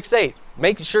 Micah 6:8,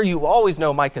 make sure you always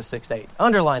know Micah 6:8.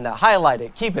 Underline that, highlight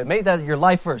it, keep it, make that your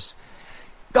life verse.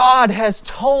 God has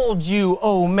told you,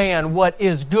 oh man, what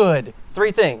is good.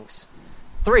 3 things.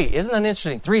 3, isn't that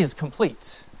interesting? 3 is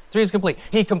complete. 3 is complete.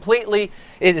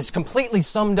 It is completely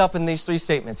summed up in these 3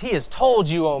 statements. He has told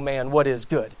you, oh man, what is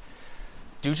good.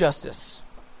 Do justice,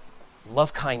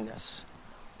 love kindness,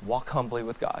 walk humbly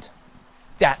with God.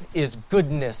 That is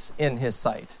goodness in His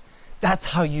sight. That's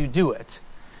how you do it.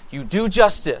 You do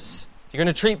justice. You're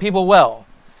going to treat people well.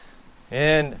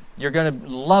 And you're going to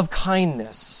love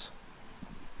kindness.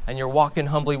 And you're walking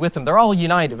humbly with Him. They're all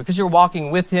united because you're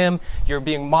walking with Him. You're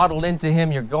being modeled into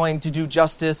Him. You're going to do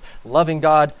justice, loving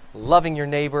God, loving your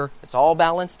neighbor. It's all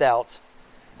balanced out.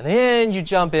 And then you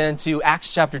jump into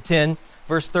Acts chapter 10,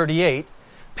 verse 38.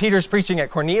 Peter's preaching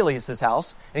at Cornelius'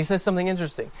 house, and he says something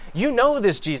interesting. You know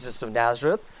this Jesus of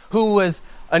Nazareth, who was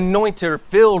anointed or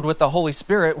filled with the Holy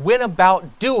Spirit, went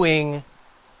about doing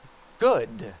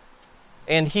good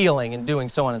and healing and doing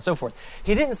so on and so forth.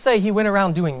 He didn't say He went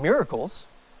around doing miracles,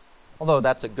 although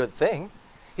that's a good thing.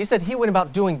 He said He went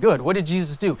about doing good. What did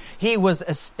Jesus do? He was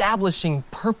establishing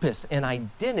purpose and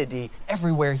identity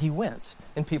everywhere He went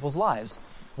in people's lives.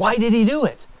 Why did He do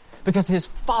it? Because His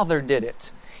Father did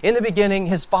it. In the beginning,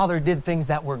 His Father did things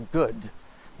that were good,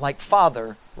 like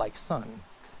Father, like Son.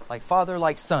 Like Father,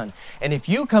 like Son. And if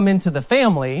you come into the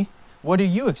family, what are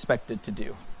you expected to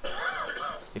do?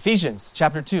 Ephesians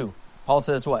chapter 2, Paul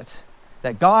says what?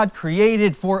 That God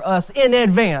created for us in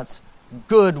advance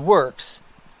good works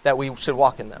that we should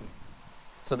walk in them.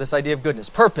 So this idea of goodness,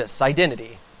 purpose,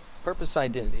 identity. Purpose,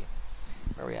 identity.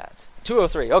 Where are we at?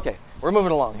 203. Okay, we're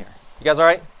moving along here. You guys all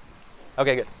right?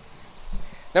 Okay, good.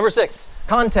 Number 6,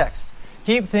 context.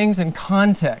 Keep things in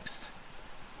context.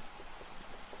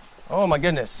 Oh my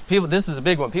goodness. This is a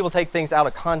big one. People take things out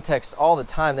of context all the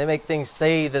time. They make things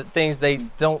say that things they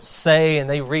don't say, and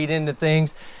they read into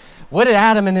things. What did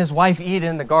Adam and his wife eat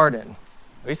in the garden?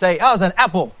 We say, oh, it was an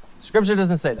apple. Scripture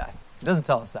doesn't say that. It doesn't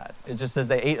tell us that. It just says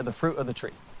they ate of the fruit of the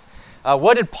tree.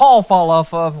 What did Paul fall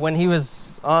off of when he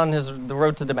was on the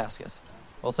road to Damascus?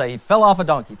 We'll say he fell off a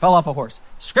donkey, fell off a horse.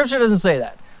 Scripture doesn't say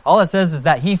that. All it says is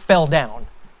that he fell down.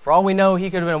 For all we know,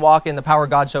 he could have been walking, the power of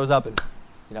God shows up, and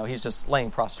he's just laying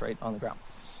prostrate on the ground.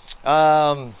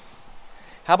 How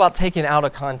about taken out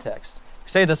of context? I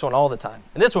say this one all the time.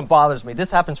 And this one bothers me.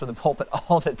 This happens from the pulpit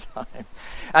all the time.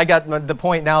 I got the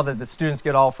point now that the students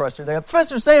get all frustrated. They go,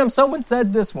 Professor Sam, someone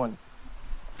said this one.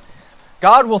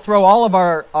 God will throw all of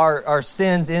our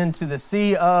sins into the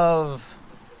sea of,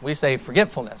 we say,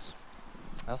 forgetfulness.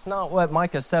 That's not what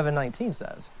Micah 7:19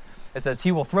 says. It says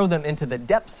He will throw them into the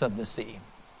depths of the sea.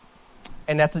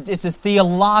 And it's a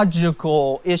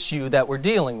theological issue that we're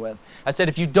dealing with. I said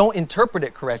if you don't interpret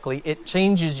it correctly, it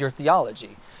changes your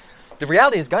theology. The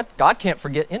reality is God can't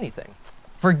forget anything.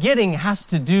 Forgetting has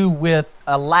to do with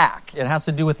a lack. It has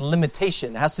to do with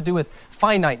limitation. It has to do with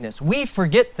finiteness. We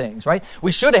forget things, right?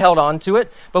 We should have held on to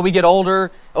it, but we get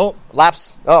older.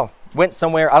 Lapse. Went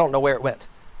somewhere. I don't know where it went.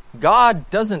 God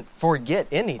doesn't forget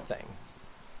anything.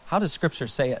 How does Scripture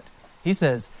say it? He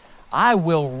says, I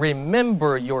will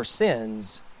remember your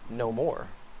sins no more.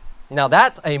 Now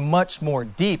that's a much more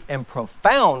deep and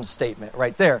profound statement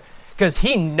right there, because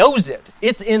He knows it.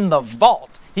 It's in the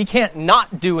vault. He can't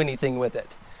not do anything with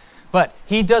it. But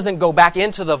He doesn't go back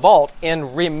into the vault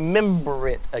and remember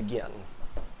it again.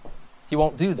 He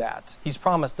won't do that. He's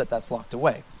promised that that's locked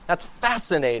away. That's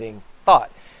fascinating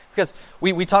thought. Because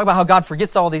we talk about how God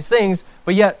forgets all these things,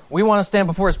 but yet we want to stand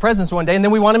before His presence one day, and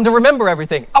then we want Him to remember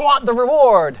everything. I want the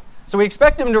reward. So we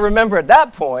expect Him to remember at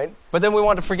that point, but then we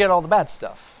want to forget all the bad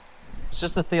stuff. It's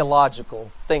just a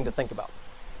theological thing to think about.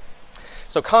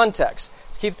 So context.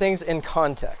 Let's keep things in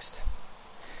context.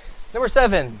 Number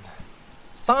 7,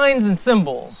 signs and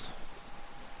symbols.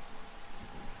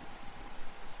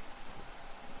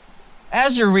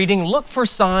 As you're reading, look for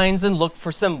signs and look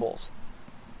for symbols.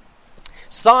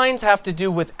 Signs have to do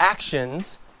with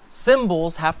actions.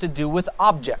 Symbols have to do with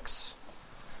objects.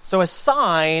 So a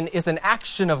sign is an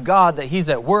action of God that He's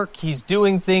at work, He's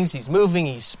doing things, He's moving,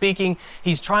 He's speaking.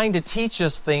 He's trying to teach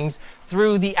us things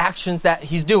through the actions that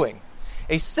He's doing.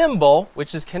 A symbol,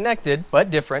 which is connected but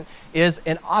different, is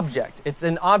an object. It's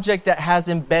an object that has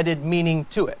embedded meaning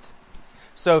to it.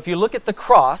 So if you look at the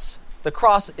cross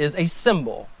is a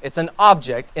symbol. It's an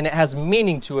object, and it has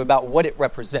meaning to it about what it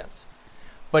represents.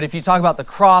 But if you talk about the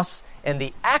cross And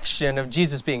the action of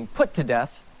Jesus being put to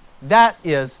death, that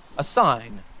is a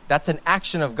sign. That's an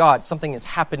action of God. Something is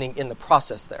happening in the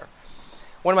process there.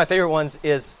 One of my favorite ones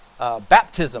is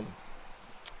baptism.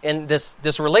 And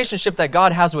this relationship that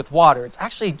God has with water. It's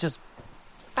actually just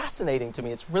fascinating to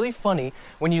me. It's really funny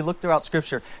when you look throughout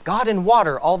Scripture. God and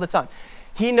water all the time.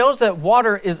 He knows that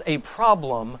water is a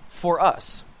problem for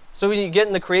us. So when you get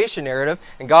in the creation narrative,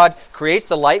 and God creates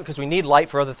the light, because we need light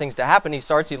for other things to happen, he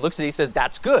looks at it, he says,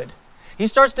 that's good. He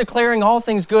starts declaring all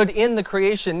things good in the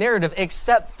creation narrative,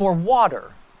 except for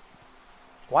water.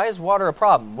 Why is water a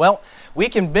problem? Well, we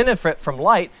can benefit from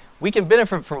light. We can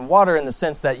benefit from water in the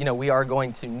sense that, we are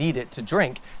going to need it to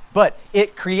drink. But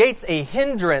it creates a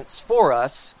hindrance for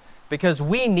us because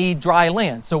we need dry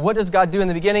land. So what does God do in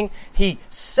the beginning? He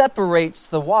separates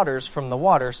the waters from the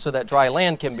water so that dry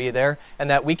land can be there and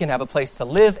that we can have a place to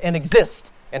live and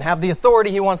exist and have the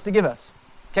authority he wants to give us.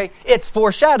 Okay? It's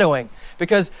foreshadowing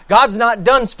because God's not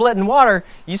done splitting water.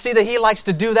 You see that he likes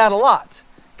to do that a lot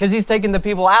because he's taking the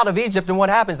people out of Egypt, and what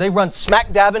happens? They run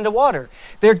smack dab into water.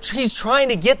 He's trying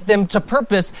to get them to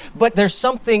purpose, but there's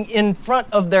something in front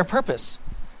of their purpose.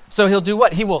 So he'll do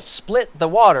what? He will split the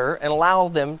water and allow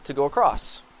them to go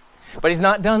across. But he's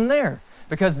not done there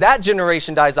because that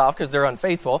generation dies off because they're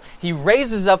unfaithful. He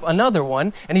raises up another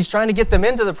one, and he's trying to get them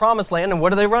into the promised land, and what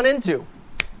do they run into?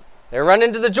 They run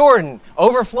into the Jordan,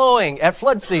 overflowing at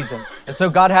flood season. And so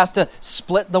God has to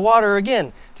split the water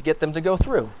again to get them to go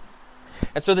through.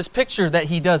 And so this picture that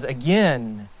he does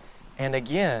again and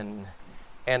again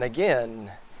and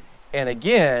again and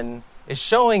again is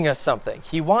showing us something.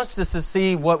 He wants us to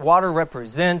see what water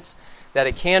represents, that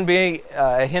it can be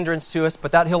a hindrance to us,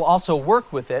 but that he'll also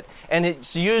work with it. And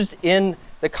it's used in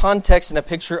the context and a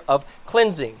picture of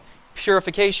cleansing,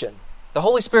 purification. The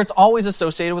Holy Spirit's always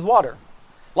associated with water.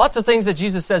 Lots of things that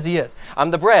Jesus says he is. I'm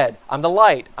the bread, I'm the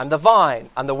light, I'm the vine,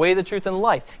 I'm the way, the truth, and the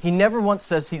life. He never once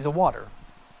says he's a water.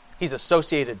 He's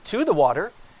associated to the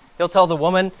water. He'll tell the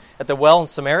woman at the well in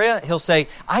Samaria, he'll say,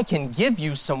 I can give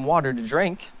you some water to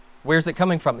drink. Where's it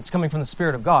coming from? It's coming from the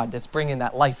Spirit of God that's bringing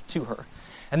that life to her.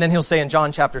 And then he'll say in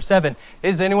John chapter 7,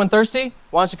 is anyone thirsty?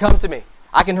 Why don't you come to me?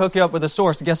 I can hook you up with a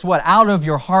source. Guess what? Out of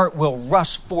your heart will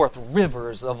rush forth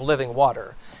rivers of living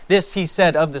water. This he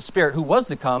said of the Spirit who was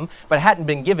to come, but hadn't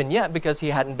been given yet because he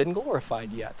hadn't been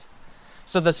glorified yet.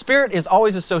 So the Spirit is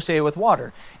always associated with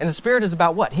water. And the Spirit is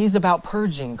about what? He's about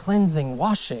purging, cleansing,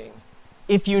 washing.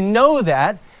 If you know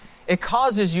that, it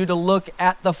causes you to look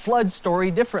at the flood story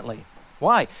differently.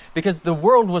 Why? Because the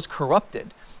world was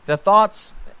corrupted. The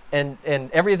thoughts and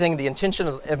everything, the intention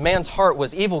of man's heart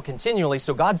was evil continually,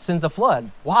 so God sends a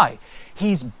flood. Why?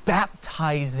 He's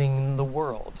baptizing the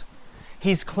world.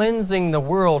 He's cleansing the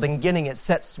world and getting it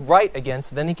set right again,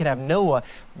 so then he can have Noah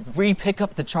re-pick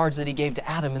up the charge that he gave to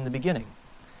Adam in the beginning.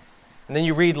 And then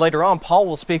you read later on, Paul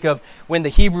will speak of when the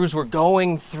Hebrews were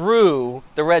going through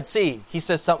the Red Sea. He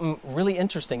says something really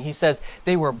interesting. He says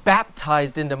they were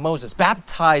baptized into Moses,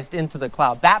 baptized into the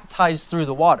cloud, baptized through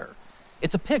the water.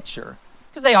 It's a picture.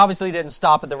 Because they obviously didn't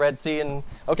stop at the Red Sea and,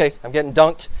 okay, I'm getting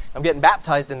dunked, I'm getting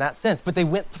baptized in that sense. But they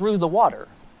went through the water.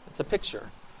 It's a picture.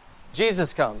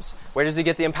 Jesus comes. Where does he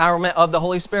get the empowerment of the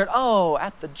Holy Spirit? Oh,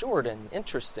 at the Jordan.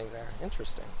 Interesting there.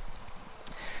 Interesting.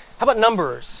 How about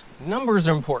numbers? Numbers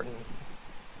are important.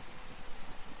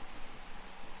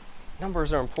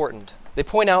 Numbers are important. They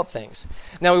point out things.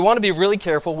 Now, we want to be really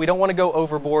careful. We don't want to go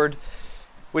overboard.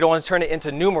 We don't want to turn it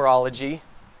into numerology,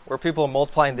 where people are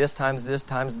multiplying this times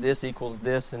this equals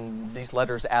this, and these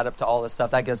letters add up to all this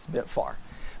stuff. That gets a bit far.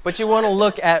 But you want to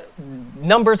look at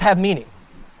numbers have meaning.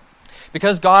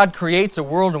 Because God creates a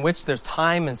world in which there's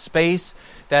time and space,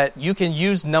 that you can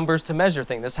use numbers to measure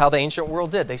things. That's how the ancient world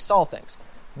did. They saw things.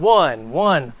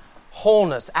 1,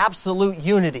 wholeness, absolute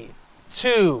unity.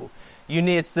 2,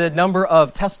 it's the number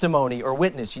of testimony or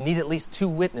witness. You need at least 2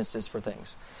 witnesses for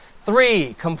things.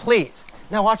 3, complete.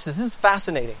 Now watch this. This is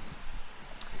fascinating.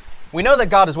 We know that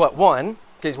God is what? 1.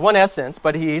 Okay, he's one essence,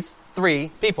 but he's 3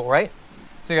 people, right?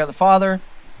 So you got the Father,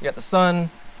 you got the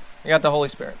Son, you got the Holy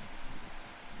Spirit.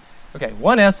 Okay,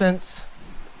 1 essence,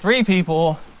 3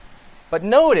 people. But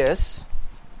notice,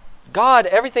 God,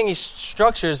 everything he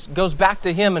structures goes back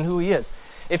to him and who he is.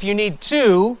 If you need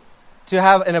 2 to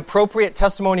have an appropriate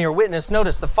testimony or witness,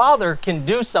 notice the Father can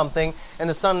do something and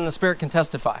the Son and the Spirit can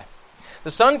testify.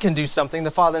 The Son can do something,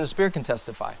 the Father and the Spirit can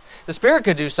testify. The Spirit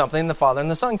could do something, the Father and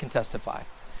the Son can testify.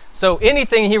 So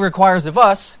anything he requires of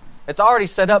us, it's already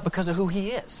set up because of who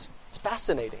he is. It's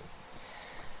fascinating.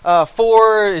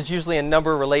 4 is usually a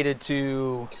number related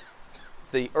to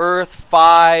the earth.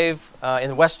 5,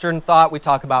 in Western thought, we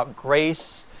talk about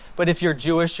grace. But if you're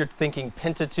Jewish, you're thinking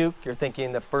Pentateuch. You're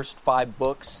thinking the first 5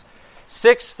 books.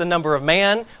 6, the number of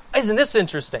man. Isn't this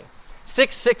interesting?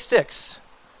 666.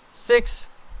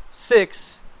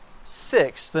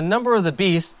 666. The number of the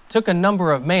beast took a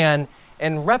number of man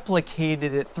and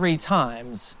replicated it 3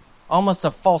 times. Almost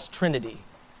a false trinity.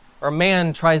 Or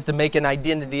man tries to make an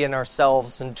identity in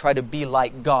ourselves and try to be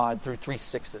like God through 3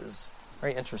 6s.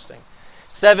 Very interesting.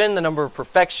 7, the number of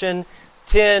perfection.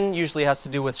 10 usually has to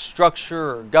do with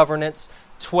structure or governance.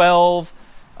 12,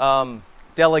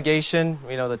 delegation.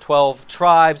 We know the 12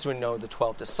 tribes. We know the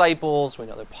 12 disciples. We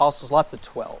know the apostles. Lots of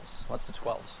 12s. Lots of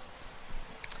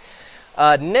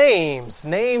 12s. Names.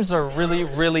 Names are really,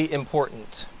 really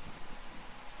important.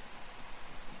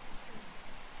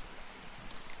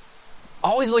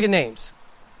 Always look at names.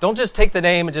 Don't just take the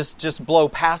name and just blow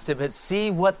past it, but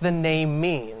see what the name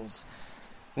means.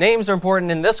 Names are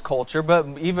important in this culture, but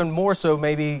even more so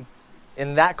maybe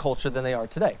in that culture than they are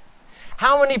today.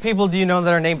 How many people do you know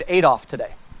that are named Adolf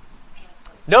today?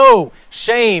 No,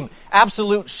 shame,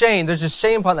 absolute shame. There's just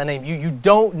shame upon that name. You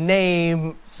don't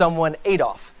name someone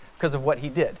Adolf because of what he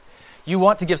did. You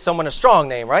want to give someone a strong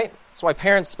name, right? That's why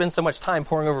parents spend so much time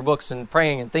poring over books and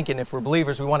praying and thinking if we're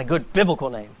believers, we want a good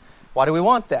biblical name. Why do we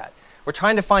want that? We're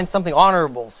trying to find something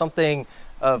honorable, something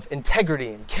of integrity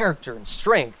and character and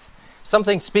strength,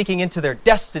 something speaking into their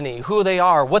destiny, who they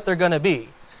are, what they're going to be.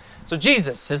 So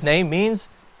Jesus, his name means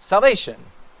salvation.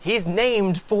 He's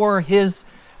named for his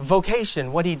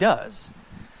vocation, what he does.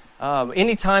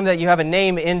 Anytime that you have a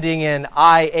name ending in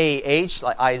I-A-H,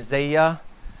 like Isaiah,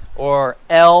 or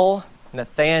L,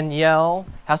 Nathaniel,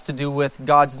 has to do with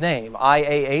God's name.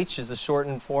 I-A-H is the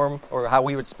shortened form, or how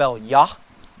we would spell Yah,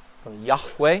 from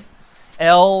Yahweh.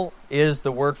 El is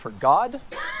the word for God.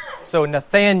 So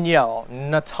Nathaniel,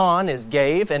 Natan is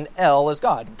gave, and El is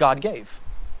God. God gave.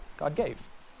 God gave.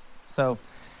 So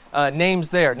names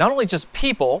there. Not only just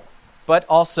people, but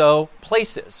also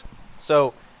places.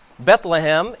 So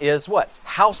Bethlehem is what?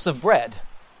 House of bread.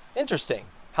 Interesting.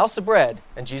 House of bread.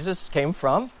 And Jesus came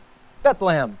from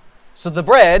Bethlehem. So the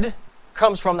bread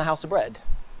comes from the house of bread.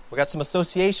 We got some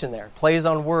association there. Plays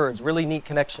on words. Really neat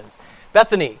connections.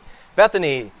 Bethany.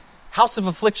 Bethany, house of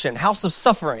affliction, house of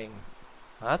suffering.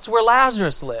 That's where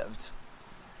Lazarus lived.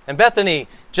 And Bethany,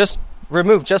 just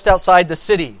removed, just outside the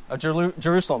city of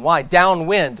Jerusalem. Why?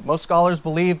 Downwind. Most scholars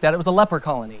believe that it was a leper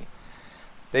colony.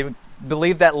 They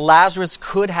believe that Lazarus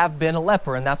could have been a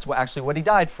leper, and that's actually what he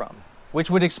died from. Which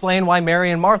would explain why Mary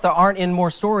and Martha aren't in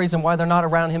more stories and why they're not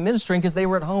around him ministering, because they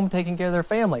were at home taking care of their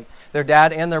family, their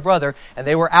dad and their brother, and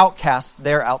they were outcasts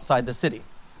there outside the city.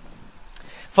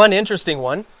 Fun, interesting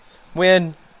one.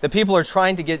 When the people are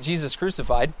trying to get Jesus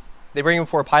crucified, they bring him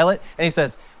before Pilate, and he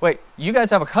says, wait, you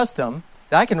guys have a custom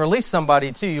that I can release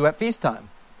somebody to you at feast time.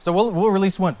 So we'll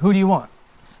release one. Who do you want?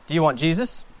 Do you want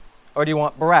Jesus, or do you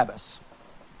want Barabbas?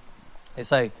 They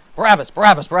say, Barabbas,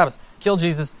 Barabbas, Barabbas. Kill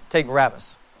Jesus, take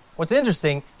Barabbas. What's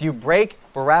interesting, if you break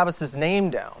Barabbas' name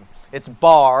down, it's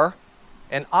Bar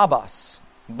and Abbas.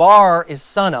 Bar is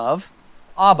son of.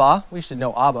 Abba, we should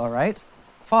know Abba, right?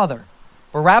 Father.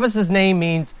 Barabbas' name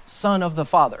means son of the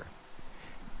Father.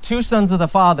 2 sons of the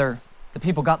Father, the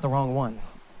people got the wrong one.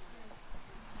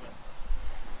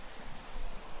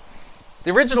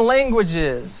 The original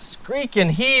languages, Greek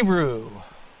and Hebrew.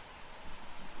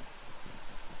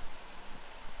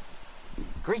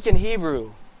 Greek and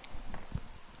Hebrew.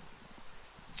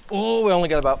 Oh, we only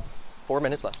got about 4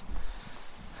 minutes left.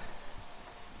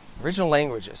 Original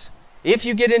languages. If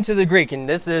you get into the Greek, and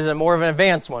this is a more of an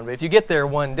advanced one, but if you get there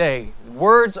one day,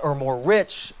 words are more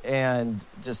rich and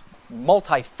just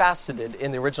multifaceted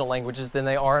in the original languages than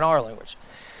they are in our language.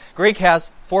 Greek has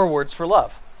 4 words for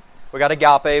love. We got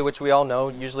agape, which we all know,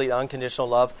 usually unconditional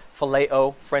love,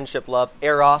 phileo, friendship love,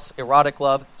 eros, erotic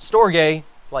love, storge,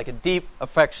 like a deep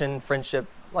affection, friendship,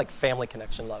 like family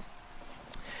connection love.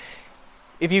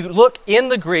 If you look in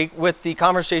the Greek with the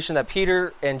conversation that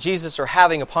Peter and Jesus are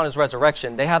having upon his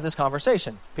resurrection, they have this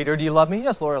conversation. Peter, do you love me?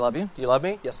 Yes, Lord, I love you. Do you love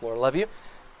me? Yes, Lord, I love you.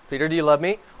 Peter, do you love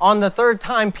me? On the 3rd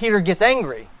time, Peter gets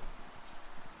angry.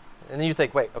 And then you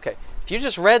think, wait, okay, if you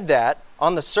just read that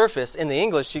on the surface in the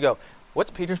English, you go,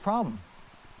 what's Peter's problem?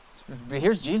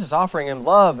 Here's Jesus offering him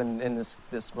love and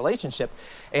this relationship,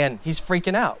 and he's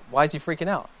freaking out. Why is he freaking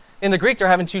out? In the Greek, they're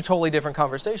having 2 totally different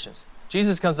conversations.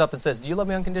 Jesus comes up and says, do you love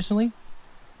me unconditionally?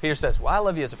 Peter says, well, I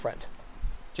love you as a friend.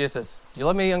 Jesus says, do you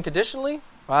love me unconditionally?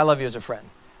 Well, I love you as a friend.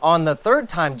 On the 3rd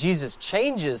time, Jesus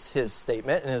changes his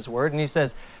statement and his word, and he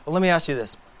says, well, let me ask you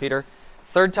this, Peter.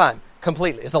 3rd time,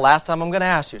 completely. It's the last time I'm going to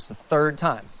ask you. It's the 3rd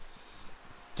time.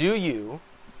 Do you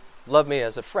love me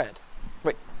as a friend?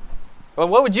 Wait, Well,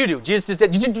 what would you do? Jesus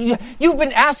said, you've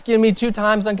been asking me 2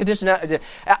 times unconditional.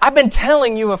 I've been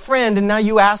telling you a friend, and now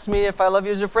you ask me if I love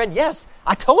you as a friend. Yes,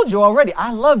 I told you already.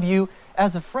 I love you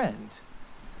as a friend.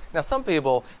 Now, some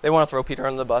people, they want to throw Peter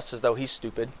under the bus as though he's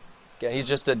stupid. Okay, he's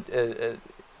just an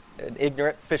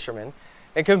ignorant fisherman.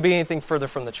 It couldn't be anything further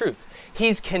from the truth.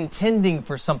 He's contending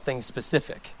for something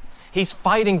specific. He's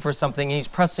fighting for something, and he's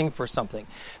pressing for something.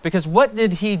 Because what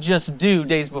did he just do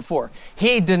days before?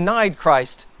 He denied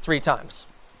Christ 3 times.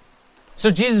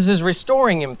 So Jesus is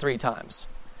restoring him 3 times.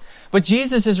 But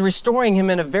Jesus is restoring him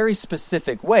in a very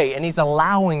specific way, and he's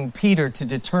allowing Peter to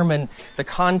determine the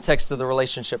context of the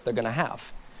relationship they're going to have.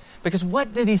 Because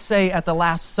what did he say at the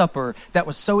Last Supper that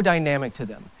was so dynamic to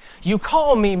them? You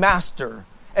call me master,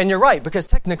 and you're right, because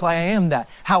technically I am that.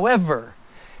 However,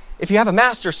 if you have a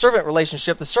master-servant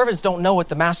relationship, the servants don't know what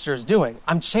the master is doing.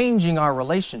 I'm changing our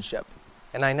relationship,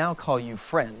 and I now call you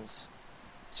friends.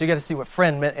 So you got to see what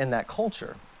friend meant in that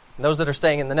culture. And those that are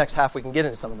staying in the next half, we can get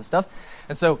into some of this stuff.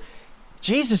 And so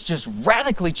Jesus just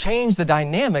radically changed the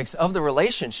dynamics of the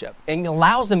relationship and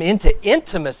allows them into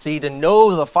intimacy to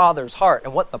know the Father's heart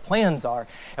and what the plans are.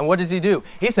 And what does he do?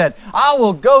 He said, I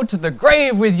will go to the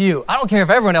grave with you. I don't care if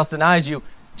everyone else denies you.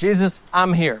 Jesus,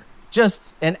 I'm here.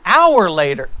 Just an hour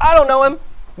later, I don't know him.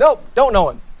 Nope, don't know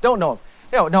him. Don't know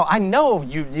him. No, I know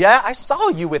you. Yeah, I saw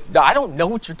you with, I don't know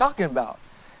what you're talking about.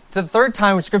 To the 3rd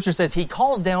time when Scripture says he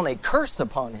calls down a curse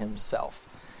upon himself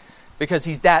because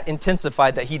he's that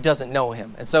intensified that he doesn't know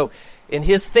him. And so in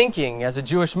his thinking as a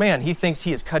Jewish man, he thinks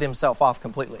he has cut himself off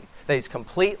completely, that he's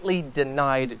completely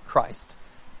denied Christ.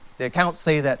 The accounts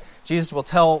say that Jesus will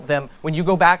tell them, when you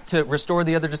go back to restore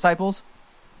the other disciples,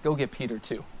 go get Peter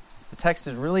too. The text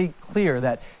is really clear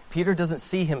that Peter doesn't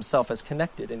see himself as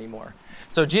connected anymore.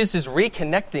 So Jesus is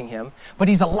reconnecting him, but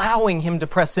he's allowing him to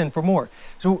press in for more.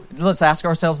 So let's ask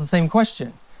ourselves the same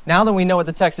question. Now that we know what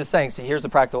the text is saying, see, here's the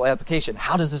practical application.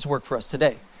 How does this work for us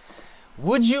today?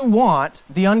 Would you want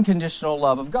the unconditional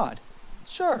love of God?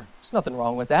 Sure, there's nothing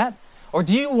wrong with that. Or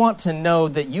do you want to know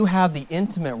that you have the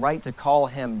intimate right to call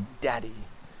him Daddy,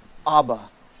 Abba,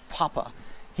 Papa?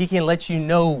 He can let you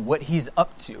know what he's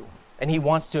up to, and he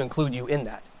wants to include you in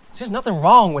that. So there's nothing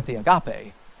wrong with the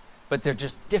agape, but they're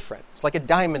just different. It's like a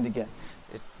diamond again.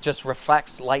 It just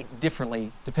reflects light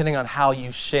differently depending on how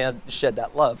you shed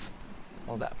that love.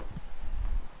 All that.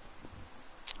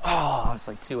 Oh, it's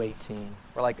like 2:18.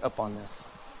 We're like up on this.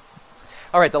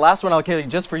 All right, the last one I'll give you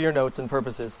just for your notes and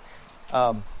purposes.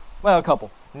 A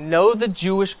couple. Know the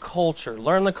Jewish culture.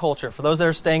 Learn the culture. For those that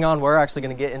are staying on, we're actually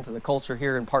going to get into the culture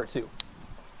here in part 2.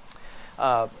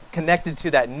 Connected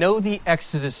to that, know the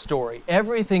Exodus story.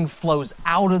 Everything flows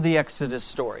out of the Exodus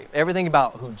story. Everything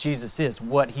about who Jesus is,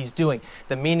 what he's doing,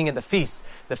 the meaning of the feasts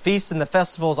and the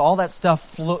festivals, all that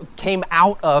stuff came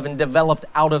out of and developed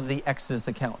out of the Exodus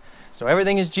account. So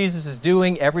everything is Jesus is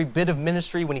doing, every bit of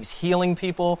ministry when he's healing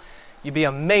people, you'd be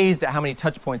amazed at how many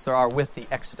touch points there are with the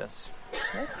Exodus.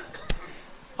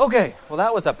 Okay, well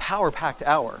that was a power-packed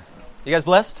hour. You guys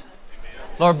blessed?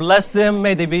 Lord bless them.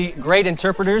 May they be great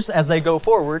interpreters as they go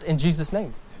forward in Jesus'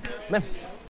 name. Amen.